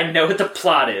Chase is like, I know what the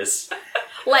plot is.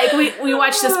 Like, we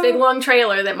watched this big, long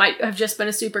trailer that might have just been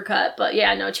a supercut, but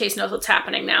yeah, no, Chase knows what's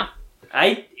happening now.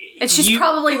 And she's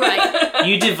probably right.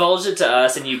 You divulged it to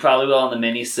us, and you probably will on the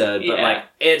mini-sode, but, like,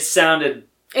 it sounded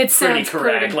pretty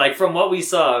correct. Like, from what we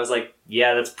saw, I was like,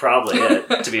 yeah, that's probably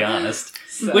it, to be honest.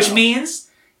 So. Which means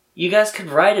you guys could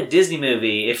write a Disney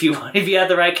movie if you had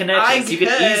the right connections. You could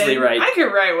easily write. I could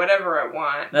write whatever I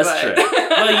want. That's true.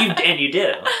 Well, you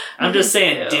do. I'm just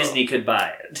saying Disney could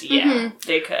buy it. Yeah,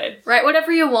 they could. Write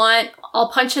whatever you want. I'll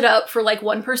punch it up for like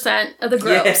 1% of the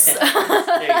gross. Yeah.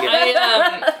 There you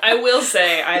go. I will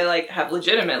say I have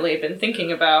legitimately been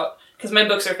thinking about, because my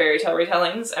books are fairy tale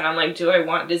retellings, and I'm like, do I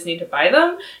want Disney to buy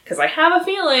them? Because I have a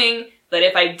feeling that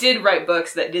if I did write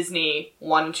books that Disney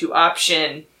wanted to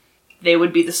option, they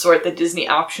would be the sort that Disney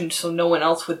optioned so no one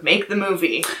else would make the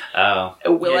movie. Oh.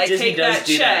 Will I Disney take does that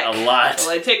do check? that a lot.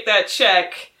 Will I take that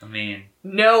check? I mean,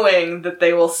 knowing that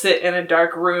they will sit in a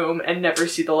dark room and never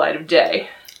see the light of day.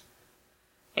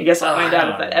 I guess I'll find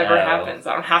out if that ever happens.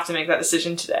 I don't have to make that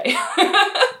decision today.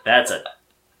 That's a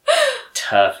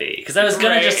toughie. Because I was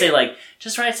going to just say,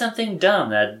 just write something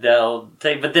dumb that they'll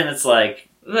think, but then it's like...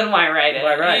 Then why write it?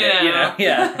 Why write it, you know?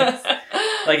 Yeah.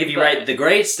 Like, if you write the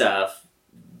great stuff,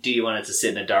 do you want it to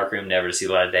sit in a dark room, never to see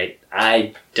the light of day?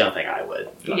 I don't think I would.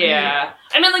 Yeah.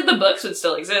 I mean, the books would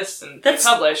still exist and be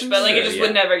published, but, it just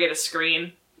would never get a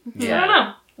screen. Yeah. I don't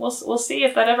know. We'll see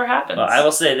if that ever happens. Well, I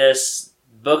will say this.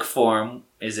 Book form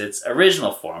is its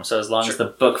original form, so as long as the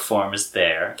book form is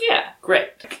there. Yeah. Great.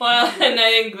 Well, and I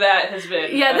think that has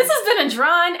been... Yeah, this has been a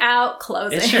drawn-out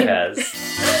closing. It sure has.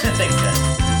 Thanks, guys.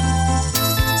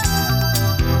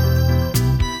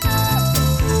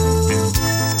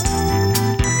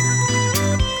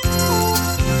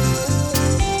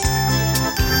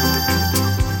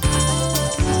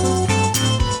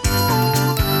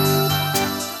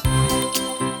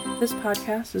 This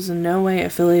podcast is in no way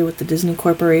affiliated with the Disney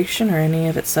Corporation or any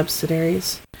of its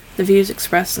subsidiaries. The views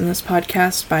expressed in this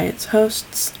podcast by its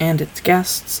hosts and its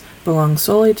guests belong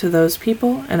solely to those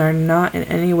people and are not in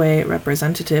any way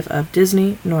representative of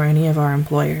Disney nor any of our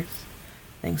employers.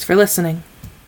 Thanks for listening.